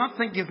 do you not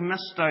think you've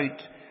missed out,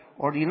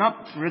 or do you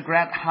not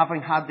regret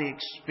having had the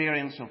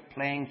experience of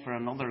playing for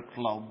another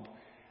club?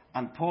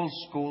 And Paul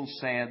Scholes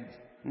said,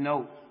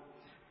 no.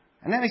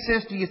 And then he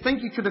says, do you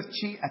think you could have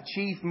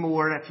achieved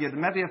more if you'd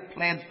maybe have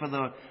played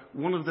for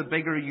one of the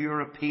bigger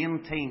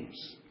European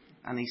teams?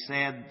 And he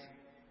said,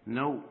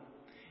 no.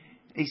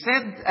 He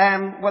said,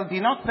 well, do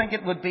you not think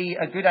it would be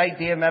a good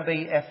idea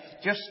maybe if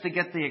just to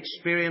get the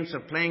experience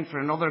of playing for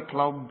another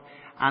club,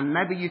 and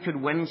maybe you could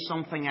win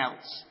something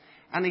else?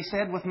 And he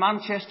said, with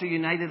Manchester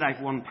United,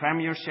 I've won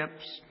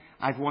premierships,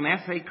 I've won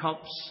FA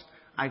Cups,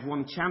 I've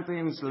won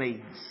Champions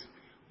Leagues.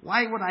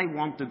 Why would I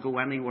want to go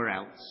anywhere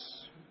else?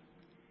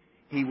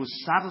 He was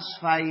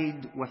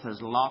satisfied with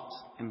his lot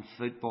in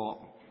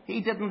football.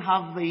 He didn't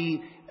have the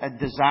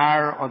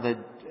desire or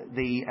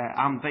the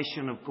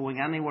ambition of going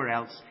anywhere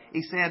else.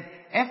 He said,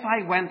 if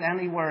I went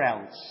anywhere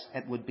else,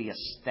 it would be a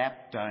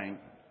step down.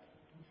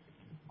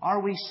 Are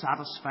we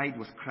satisfied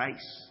with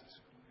Christ?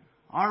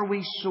 Are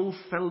we so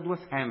filled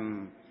with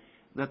him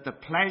that the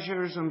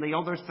pleasures and the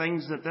other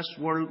things that this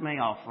world may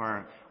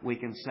offer, we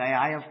can say,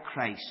 I have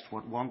Christ,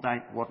 what want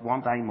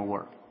I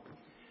more?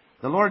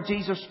 The Lord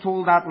Jesus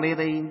told that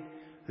lady,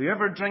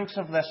 whoever drinks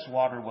of this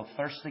water will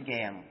thirst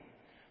again.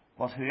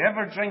 But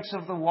whoever drinks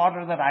of the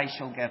water that I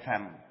shall give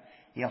him,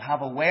 he'll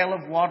have a well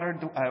of water,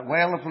 a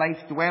well of life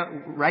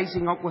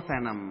rising up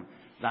within him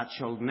that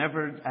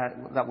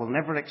will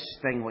never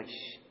extinguish.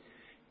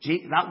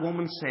 That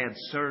woman said,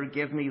 Sir,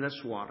 give me this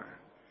water.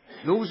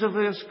 Those of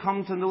us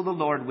come to know the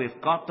Lord,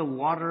 we've got the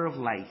water of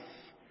life.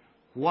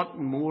 What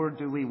more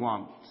do we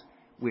want?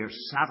 We're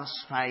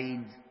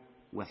satisfied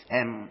with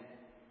him.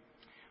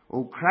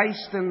 O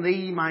Christ, in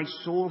thee my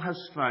soul has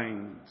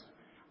found,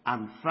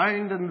 and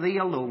found in thee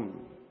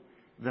alone,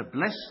 the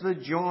bliss, the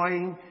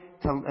joy,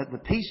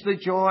 the peace, the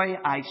joy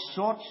I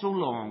sought so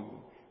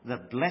long,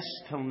 the bliss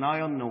till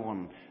now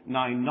unknown.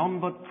 Now none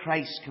but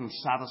Christ can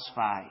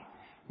satisfy.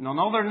 None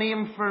other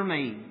name for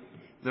me.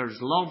 There's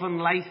love and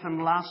life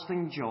and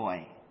lasting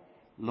joy.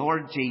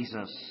 Lord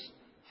Jesus,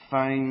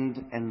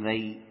 found in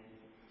thee.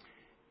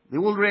 The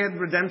old Red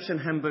Redemption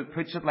hymn book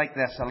puts it like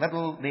this: a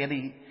little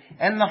lady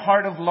in the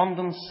heart of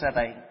London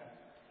city,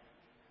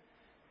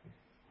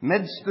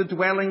 midst the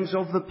dwellings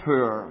of the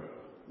poor,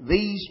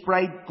 these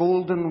bright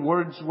golden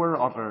words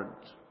were uttered: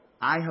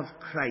 I have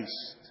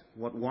Christ,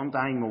 what want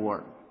I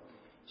more?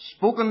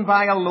 Spoken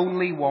by a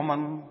lonely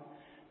woman,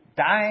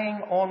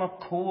 dying on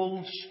a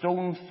cold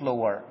stone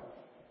floor,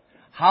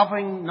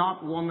 having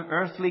not one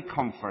earthly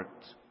comfort.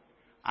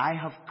 I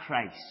have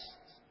Christ,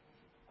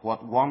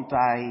 what want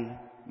I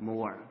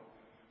more?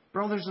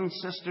 Brothers and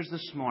sisters,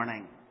 this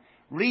morning,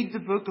 read the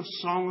book of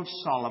Song of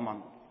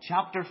Solomon,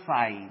 chapter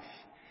 5,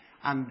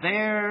 and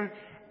there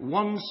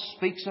one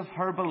speaks of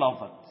her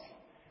beloved,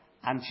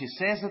 and she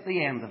says at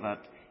the end of it,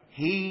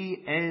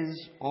 he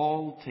is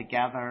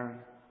altogether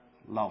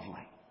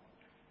lovely.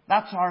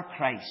 That's our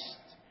Christ,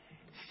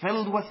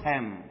 filled with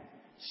him,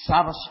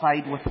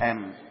 satisfied with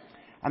him.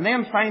 And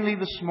then finally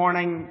this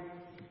morning,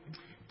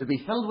 to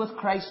be filled with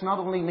Christ not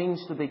only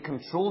means to be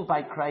controlled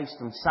by Christ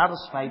and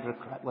satisfied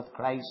with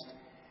Christ,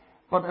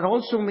 but it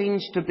also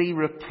means to be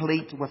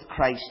replete with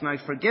Christ. Now,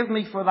 forgive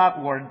me for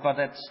that word, but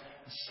it's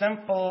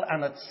simple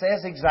and it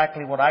says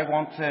exactly what I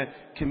want to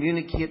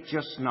communicate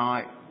just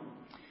now.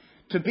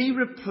 To be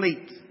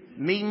replete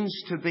means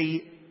to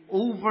be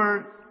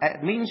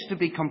it means to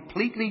be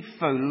completely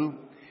full.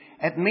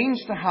 It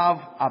means to have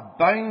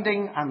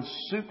abounding and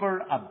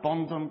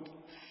superabundant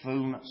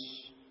fullness.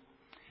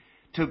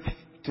 To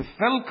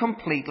fill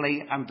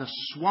completely and to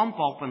swamp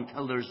up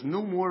until there's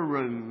no more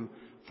room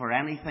for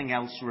anything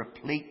else.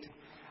 Replete.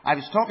 I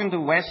was talking to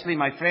Wesley,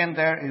 my friend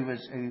there,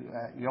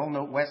 you all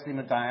know Wesley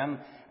McGowan,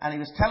 and he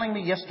was telling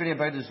me yesterday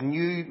about his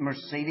new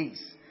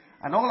Mercedes.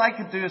 And all I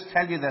could do is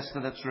tell you this,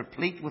 that it's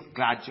replete with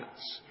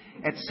gadgets.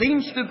 It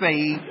seems to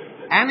be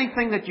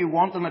anything that you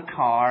want in a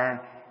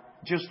car,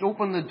 just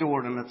open the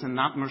door and it's in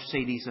that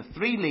Mercedes, a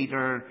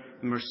 3-litre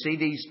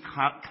Mercedes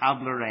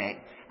Cabriolet.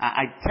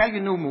 I tell you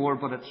no more,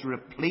 but it's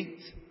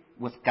replete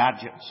with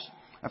gadgets.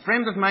 A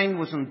friend of mine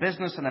was in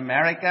business in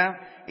America.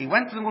 He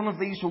went to one of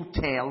these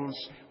hotels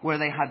where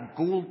they had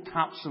gold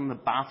taps in the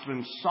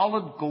bathroom,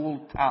 solid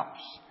gold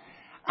taps.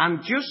 And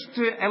just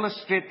to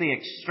illustrate the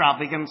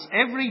extravagance,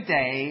 every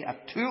day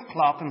at 2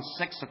 o'clock and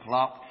 6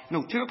 o'clock,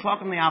 2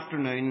 o'clock in the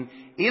afternoon,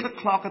 8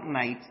 o'clock at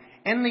night,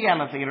 in the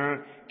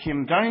elevator,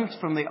 came down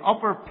from the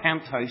upper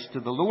penthouse to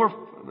the lower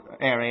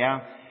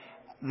area,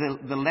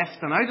 the lift,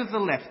 and out of the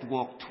lift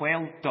walked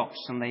 12 ducks,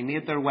 and they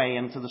made their way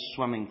into the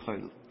swimming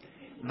pool.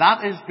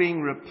 That is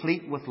being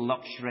replete with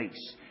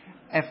luxuries.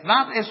 If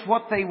that is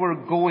what they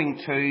were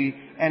going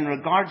to in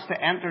regards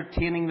to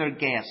entertaining their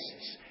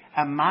guests,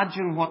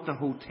 imagine what the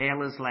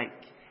hotel is like.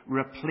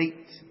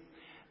 Replete.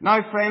 Now,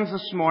 friends,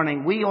 this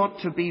morning, we ought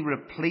to be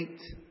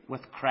replete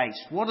with Christ.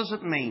 What does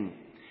it mean?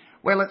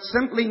 Well, it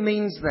simply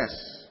means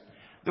this.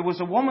 There was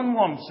a woman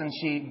once, and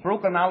she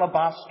broke an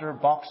alabaster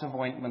box of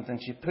ointment, and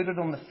she put it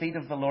on the feet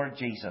of the Lord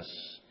Jesus.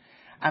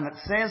 And it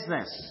says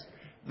this: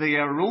 the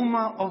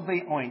aroma of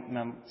the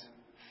ointment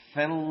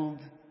filled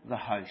the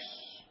house.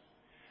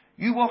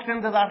 You walked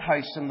into that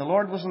house, and the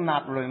Lord was in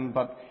that room,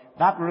 but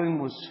that room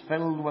was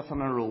filled with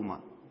an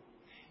aroma.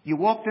 You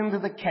walked into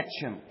the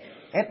kitchen.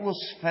 It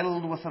was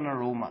filled with an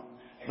aroma.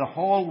 The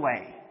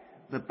hallway,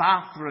 the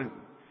bathroom,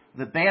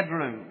 the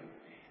bedroom,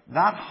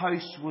 that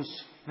house was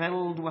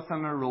filled with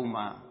an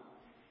aroma.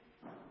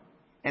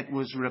 It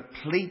was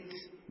replete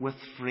with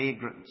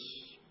fragrance.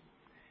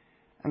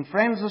 And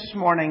friends, this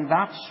morning,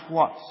 that's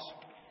what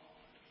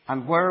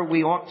and where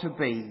we ought to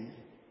be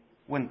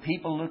when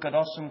people look at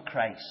us in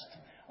Christ.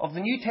 Of the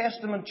New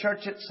Testament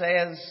church, it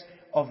says,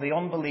 of the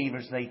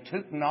unbelievers, they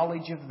took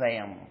knowledge of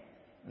them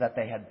that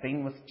they had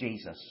been with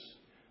Jesus.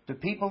 Do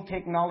people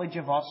take knowledge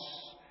of us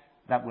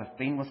that we've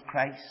been with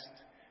Christ?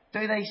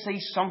 Do they see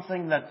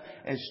something that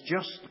is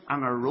just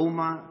an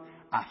aroma,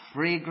 a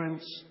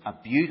fragrance, a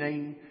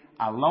beauty,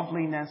 a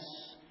loveliness,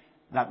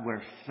 that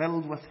we're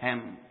filled with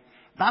Him?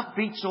 That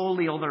beats all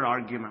the other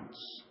arguments.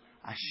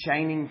 A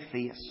shining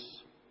face.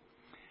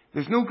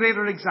 There's no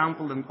greater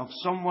example of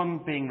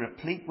someone being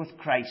replete with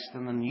Christ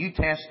in the New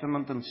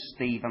Testament than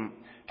Stephen.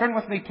 Turn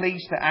with me,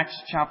 please, to Acts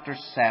chapter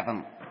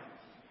 7.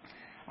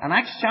 In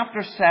Acts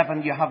chapter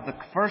 7, you have the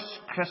first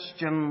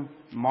Christian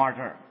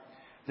martyr.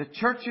 The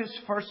church's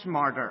first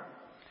martyr.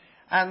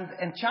 And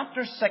in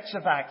chapter 6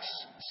 of Acts,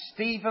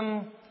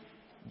 Stephen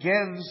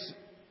gives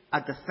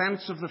a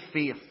defense of the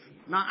faith.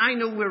 Now, I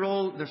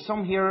know there's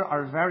some here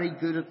are very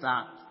good at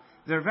that.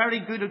 They're very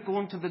good at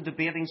going to the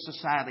debating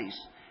societies.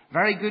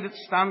 Very good at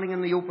standing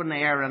in the open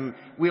air, and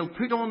we'll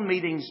put on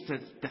meetings to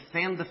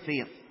defend the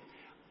faith.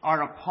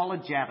 Our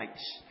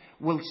apologetics.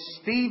 Well,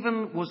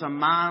 Stephen was a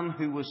man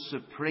who was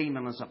supreme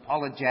in his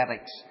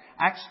apologetics.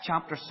 Acts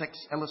chapter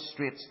 6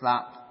 illustrates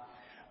that.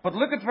 But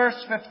look at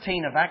verse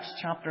 15 of Acts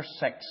chapter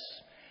 6.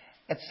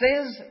 It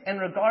says, in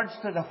regards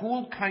to the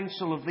whole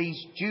council of these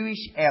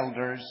Jewish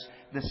elders,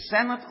 the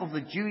senate of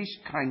the Jewish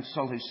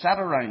council who sat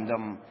around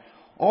them,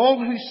 all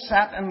who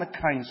sat in the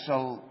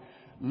council,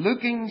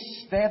 looking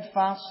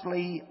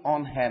steadfastly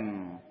on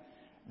him,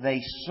 they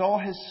saw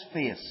his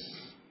face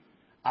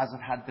as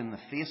it had been the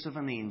face of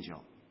an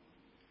angel.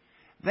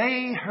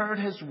 They heard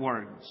his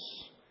words,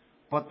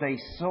 but they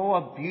saw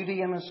a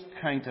beauty in his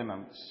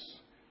countenance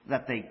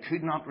that they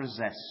could not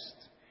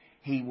resist.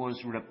 He was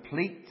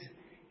replete.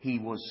 He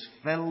was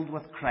filled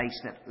with Christ.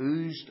 It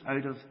oozed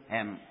out of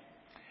him.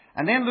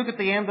 And then look at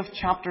the end of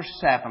chapter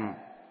 7.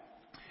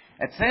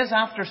 It says,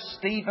 after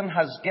Stephen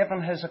has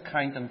given his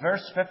account in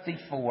verse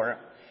 54,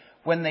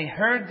 when they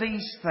heard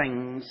these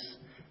things,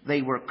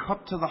 they were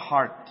cut to the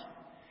heart.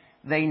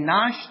 They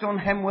gnashed on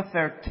him with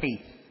their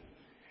teeth.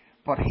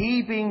 But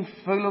he, being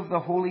full of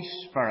the Holy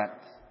Spirit,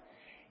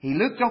 he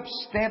looked up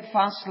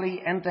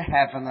steadfastly into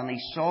heaven, and he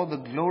saw the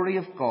glory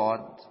of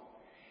God.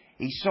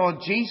 He saw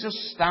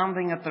Jesus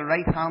standing at the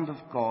right hand of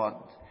God,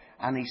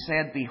 and he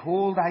said,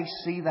 Behold, I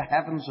see the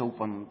heavens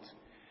opened,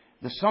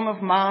 the Son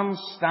of Man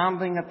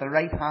standing at the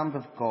right hand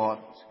of God.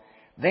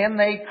 Then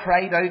they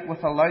cried out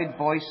with a loud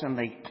voice, and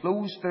they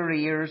closed their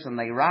ears, and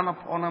they ran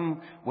upon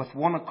him with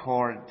one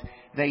accord.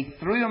 They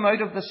threw him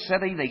out of the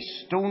city, they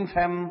stoned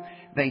him,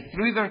 they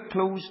threw their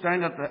clothes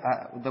down at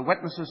the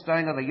witnesses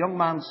down at a young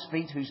man's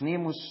feet, whose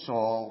name was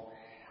Saul,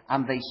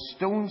 and they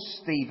stoned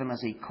Stephen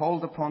as he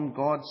called upon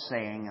God,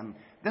 saying, and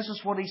this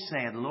is what he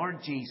said, Lord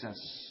Jesus,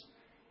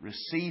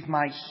 receive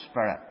my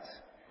spirit.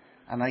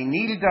 And I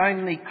kneeled down,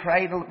 and he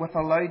cried with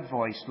a loud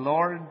voice,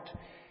 Lord,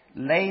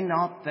 lay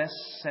not this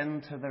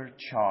sin to their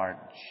charge.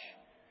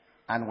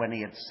 And when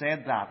he had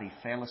said that, he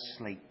fell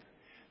asleep.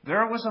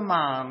 There was a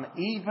man,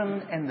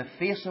 even in the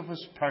face of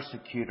his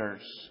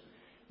persecutors.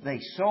 They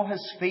saw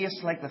his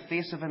face like the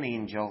face of an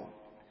angel.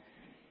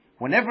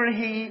 Whenever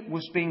he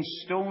was being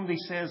stoned, he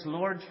says,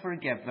 Lord,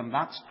 forgive them.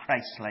 That's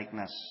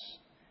Christ-likeness.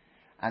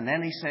 And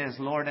then he says,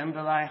 Lord,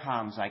 into thy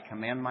hands I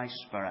commend my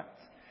spirit.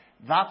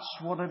 That's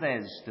what it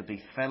is to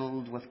be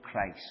filled with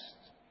Christ.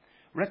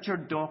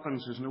 Richard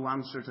Dawkins has no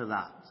answer to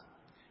that.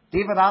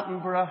 David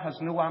Attenborough has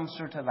no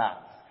answer to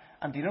that.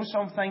 And do you know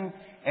something?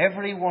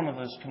 Every one of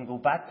us can go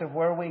back to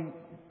where we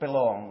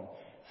belong,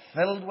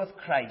 filled with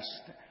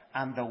Christ,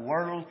 and the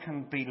world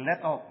can be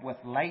lit up with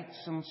lights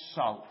and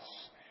salts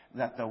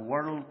that the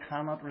world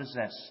cannot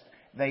resist.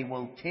 They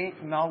will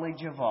take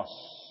knowledge of us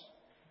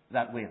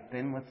that we have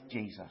been with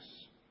Jesus.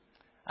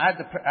 I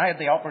had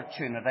the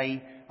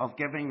opportunity of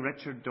giving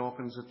Richard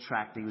Dawkins a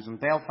tract. He was in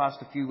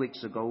Belfast a few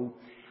weeks ago.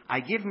 I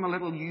gave him a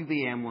little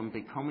UVM one,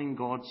 Becoming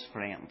God's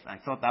Friend. I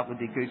thought that would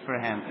be good for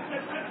him.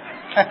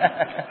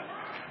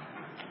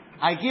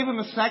 I gave him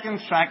a second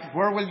tract,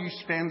 Where Will You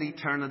Spend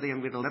Eternity?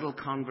 And we had a little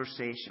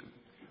conversation.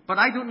 But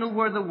I don't know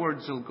where the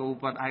words will go,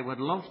 but I would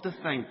love to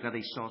think that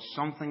he saw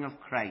something of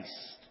Christ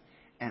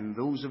in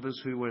those of us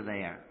who were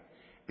there,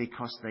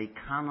 because they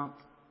cannot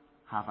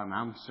have an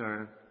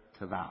answer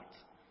to that.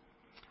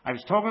 I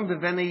was talking to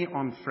Vinny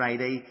on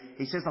Friday.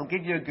 He says, I'll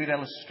give you a good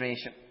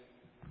illustration.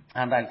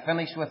 And I'll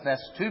finish with this.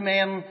 Two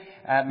men,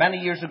 many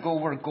years ago,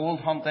 were gold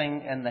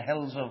hunting in the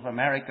hills of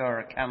America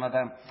or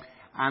Canada.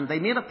 And they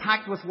made a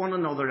pact with one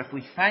another. If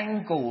we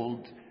find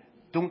gold,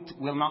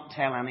 we'll not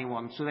tell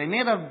anyone. So they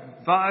made a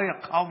vow,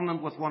 a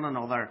covenant with one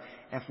another.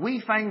 If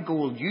we find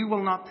gold, you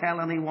will not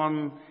tell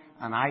anyone,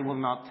 and I will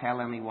not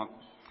tell anyone.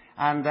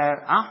 And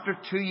after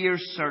 2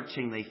 years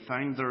searching, they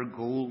found their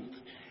gold.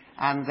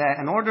 And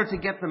in order to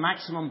get the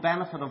maximum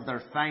benefit of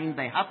their find,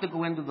 they had to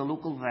go into the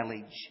local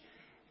village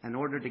in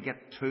order to get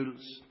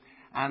tools.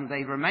 And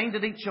they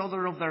reminded each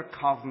other of their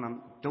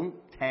covenant. Don't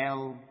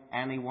tell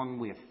anyone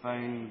we have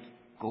found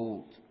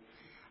gold.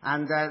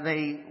 And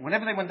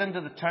whenever they went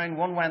into the town,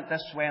 one went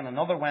this way and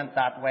another went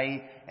that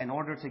way in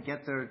order to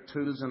get their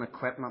tools and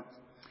equipment.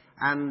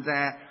 And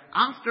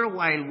after a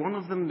while, one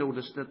of them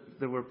noticed that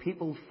there were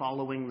people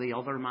following the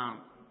other man.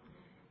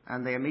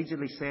 And they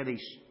immediately said,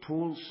 he's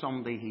told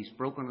somebody he's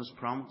broken his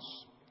promise.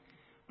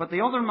 But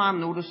the other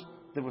man noticed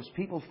there was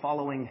people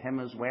following him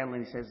as well,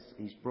 and he says,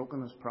 he's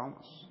broken his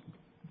promise.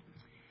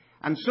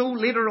 And so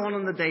later on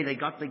in the day, they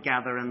got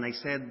together and they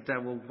said,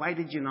 well, why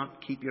did you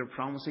not keep your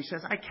promise? He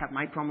says, I kept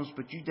my promise,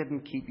 but you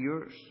didn't keep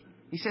yours.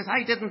 He says,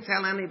 I didn't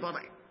tell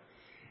anybody.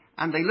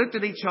 And they looked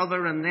at each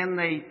other, and then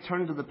they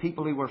turned to the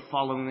people who were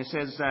following. They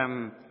says,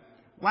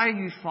 why are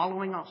you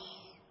following us?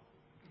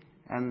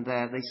 And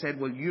they said,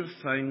 well, you've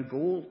found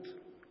gold.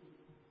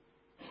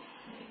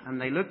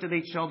 And they looked at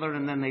each other,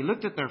 and then they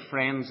looked at their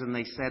friends, and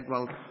they said,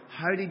 well,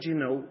 how did you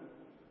know?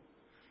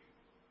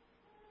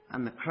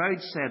 And the crowd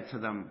said to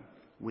them,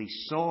 we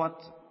saw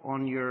it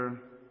on your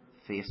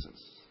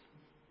faces.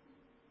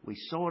 We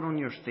saw it on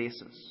your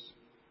faces.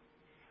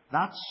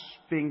 That's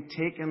being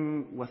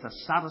taken with a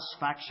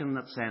satisfaction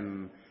that's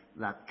in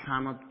that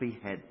cannot be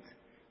hid.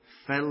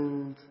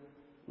 Filled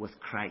with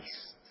Christ.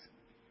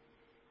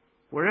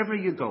 Wherever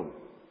you go,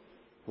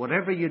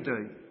 whatever you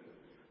do,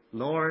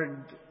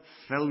 Lord,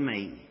 fill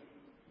me.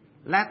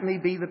 Let me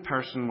be the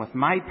person with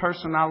my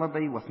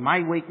personality, with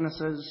my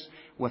weaknesses,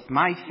 with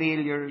my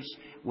failures,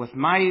 with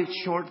my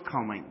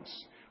shortcomings,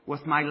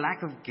 with my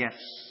lack of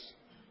gifts.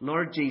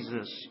 Lord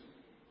Jesus,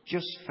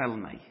 just fill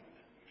me.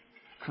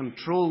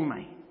 Control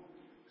me.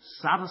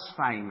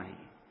 Satisfy me.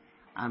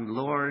 And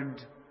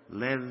Lord,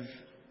 live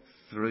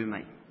through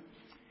me.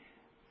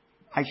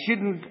 I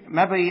shouldn't,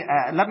 maybe,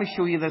 let me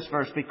show you this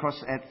verse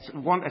because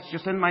it's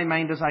just in my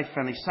mind as I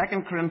finish.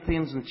 2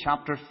 Corinthians in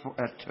chapter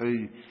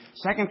 2.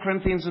 2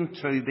 Corinthians in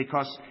 2,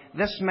 because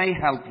this may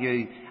help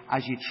you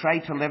as you try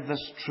to live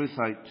this truth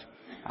out.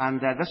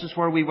 And this is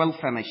where we will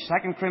finish.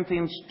 2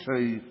 Corinthians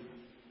 2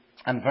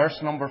 and verse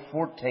number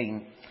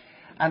 14.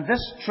 And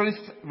this truth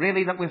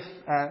really that we've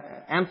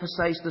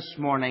emphasized this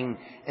morning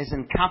is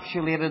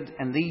encapsulated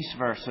in these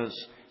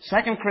verses.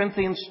 2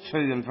 Corinthians 2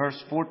 and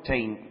verse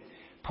 14.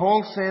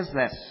 Paul says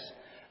this,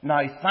 now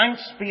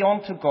thanks be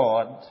unto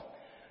God,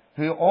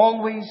 who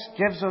always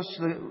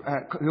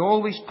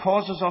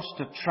causes us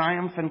to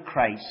triumph in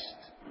Christ,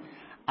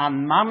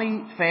 and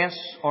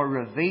manifests or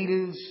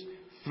reveals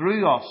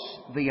through us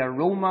the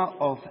aroma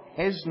of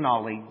His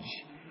knowledge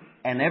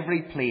in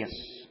every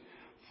place.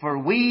 For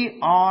we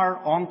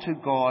are unto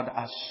God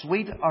a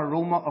sweet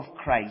aroma of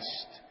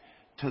Christ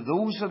to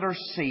those that are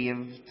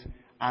saved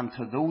and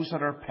to those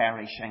that are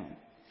perishing.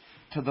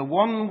 To the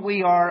one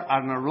we are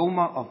an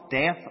aroma of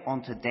death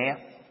unto death.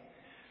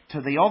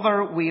 To the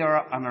other we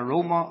are an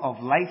aroma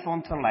of life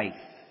unto life.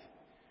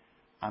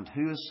 And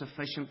who is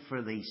sufficient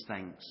for these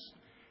things?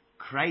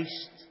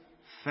 Christ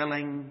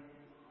filling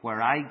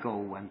where I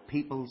go and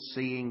people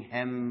seeing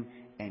Him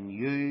in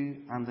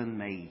you and in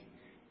me.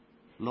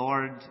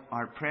 Lord,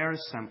 our prayer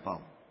is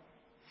simple.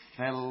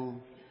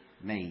 Fill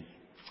me.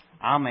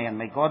 Amen.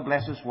 May God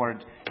bless His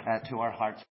word to our hearts.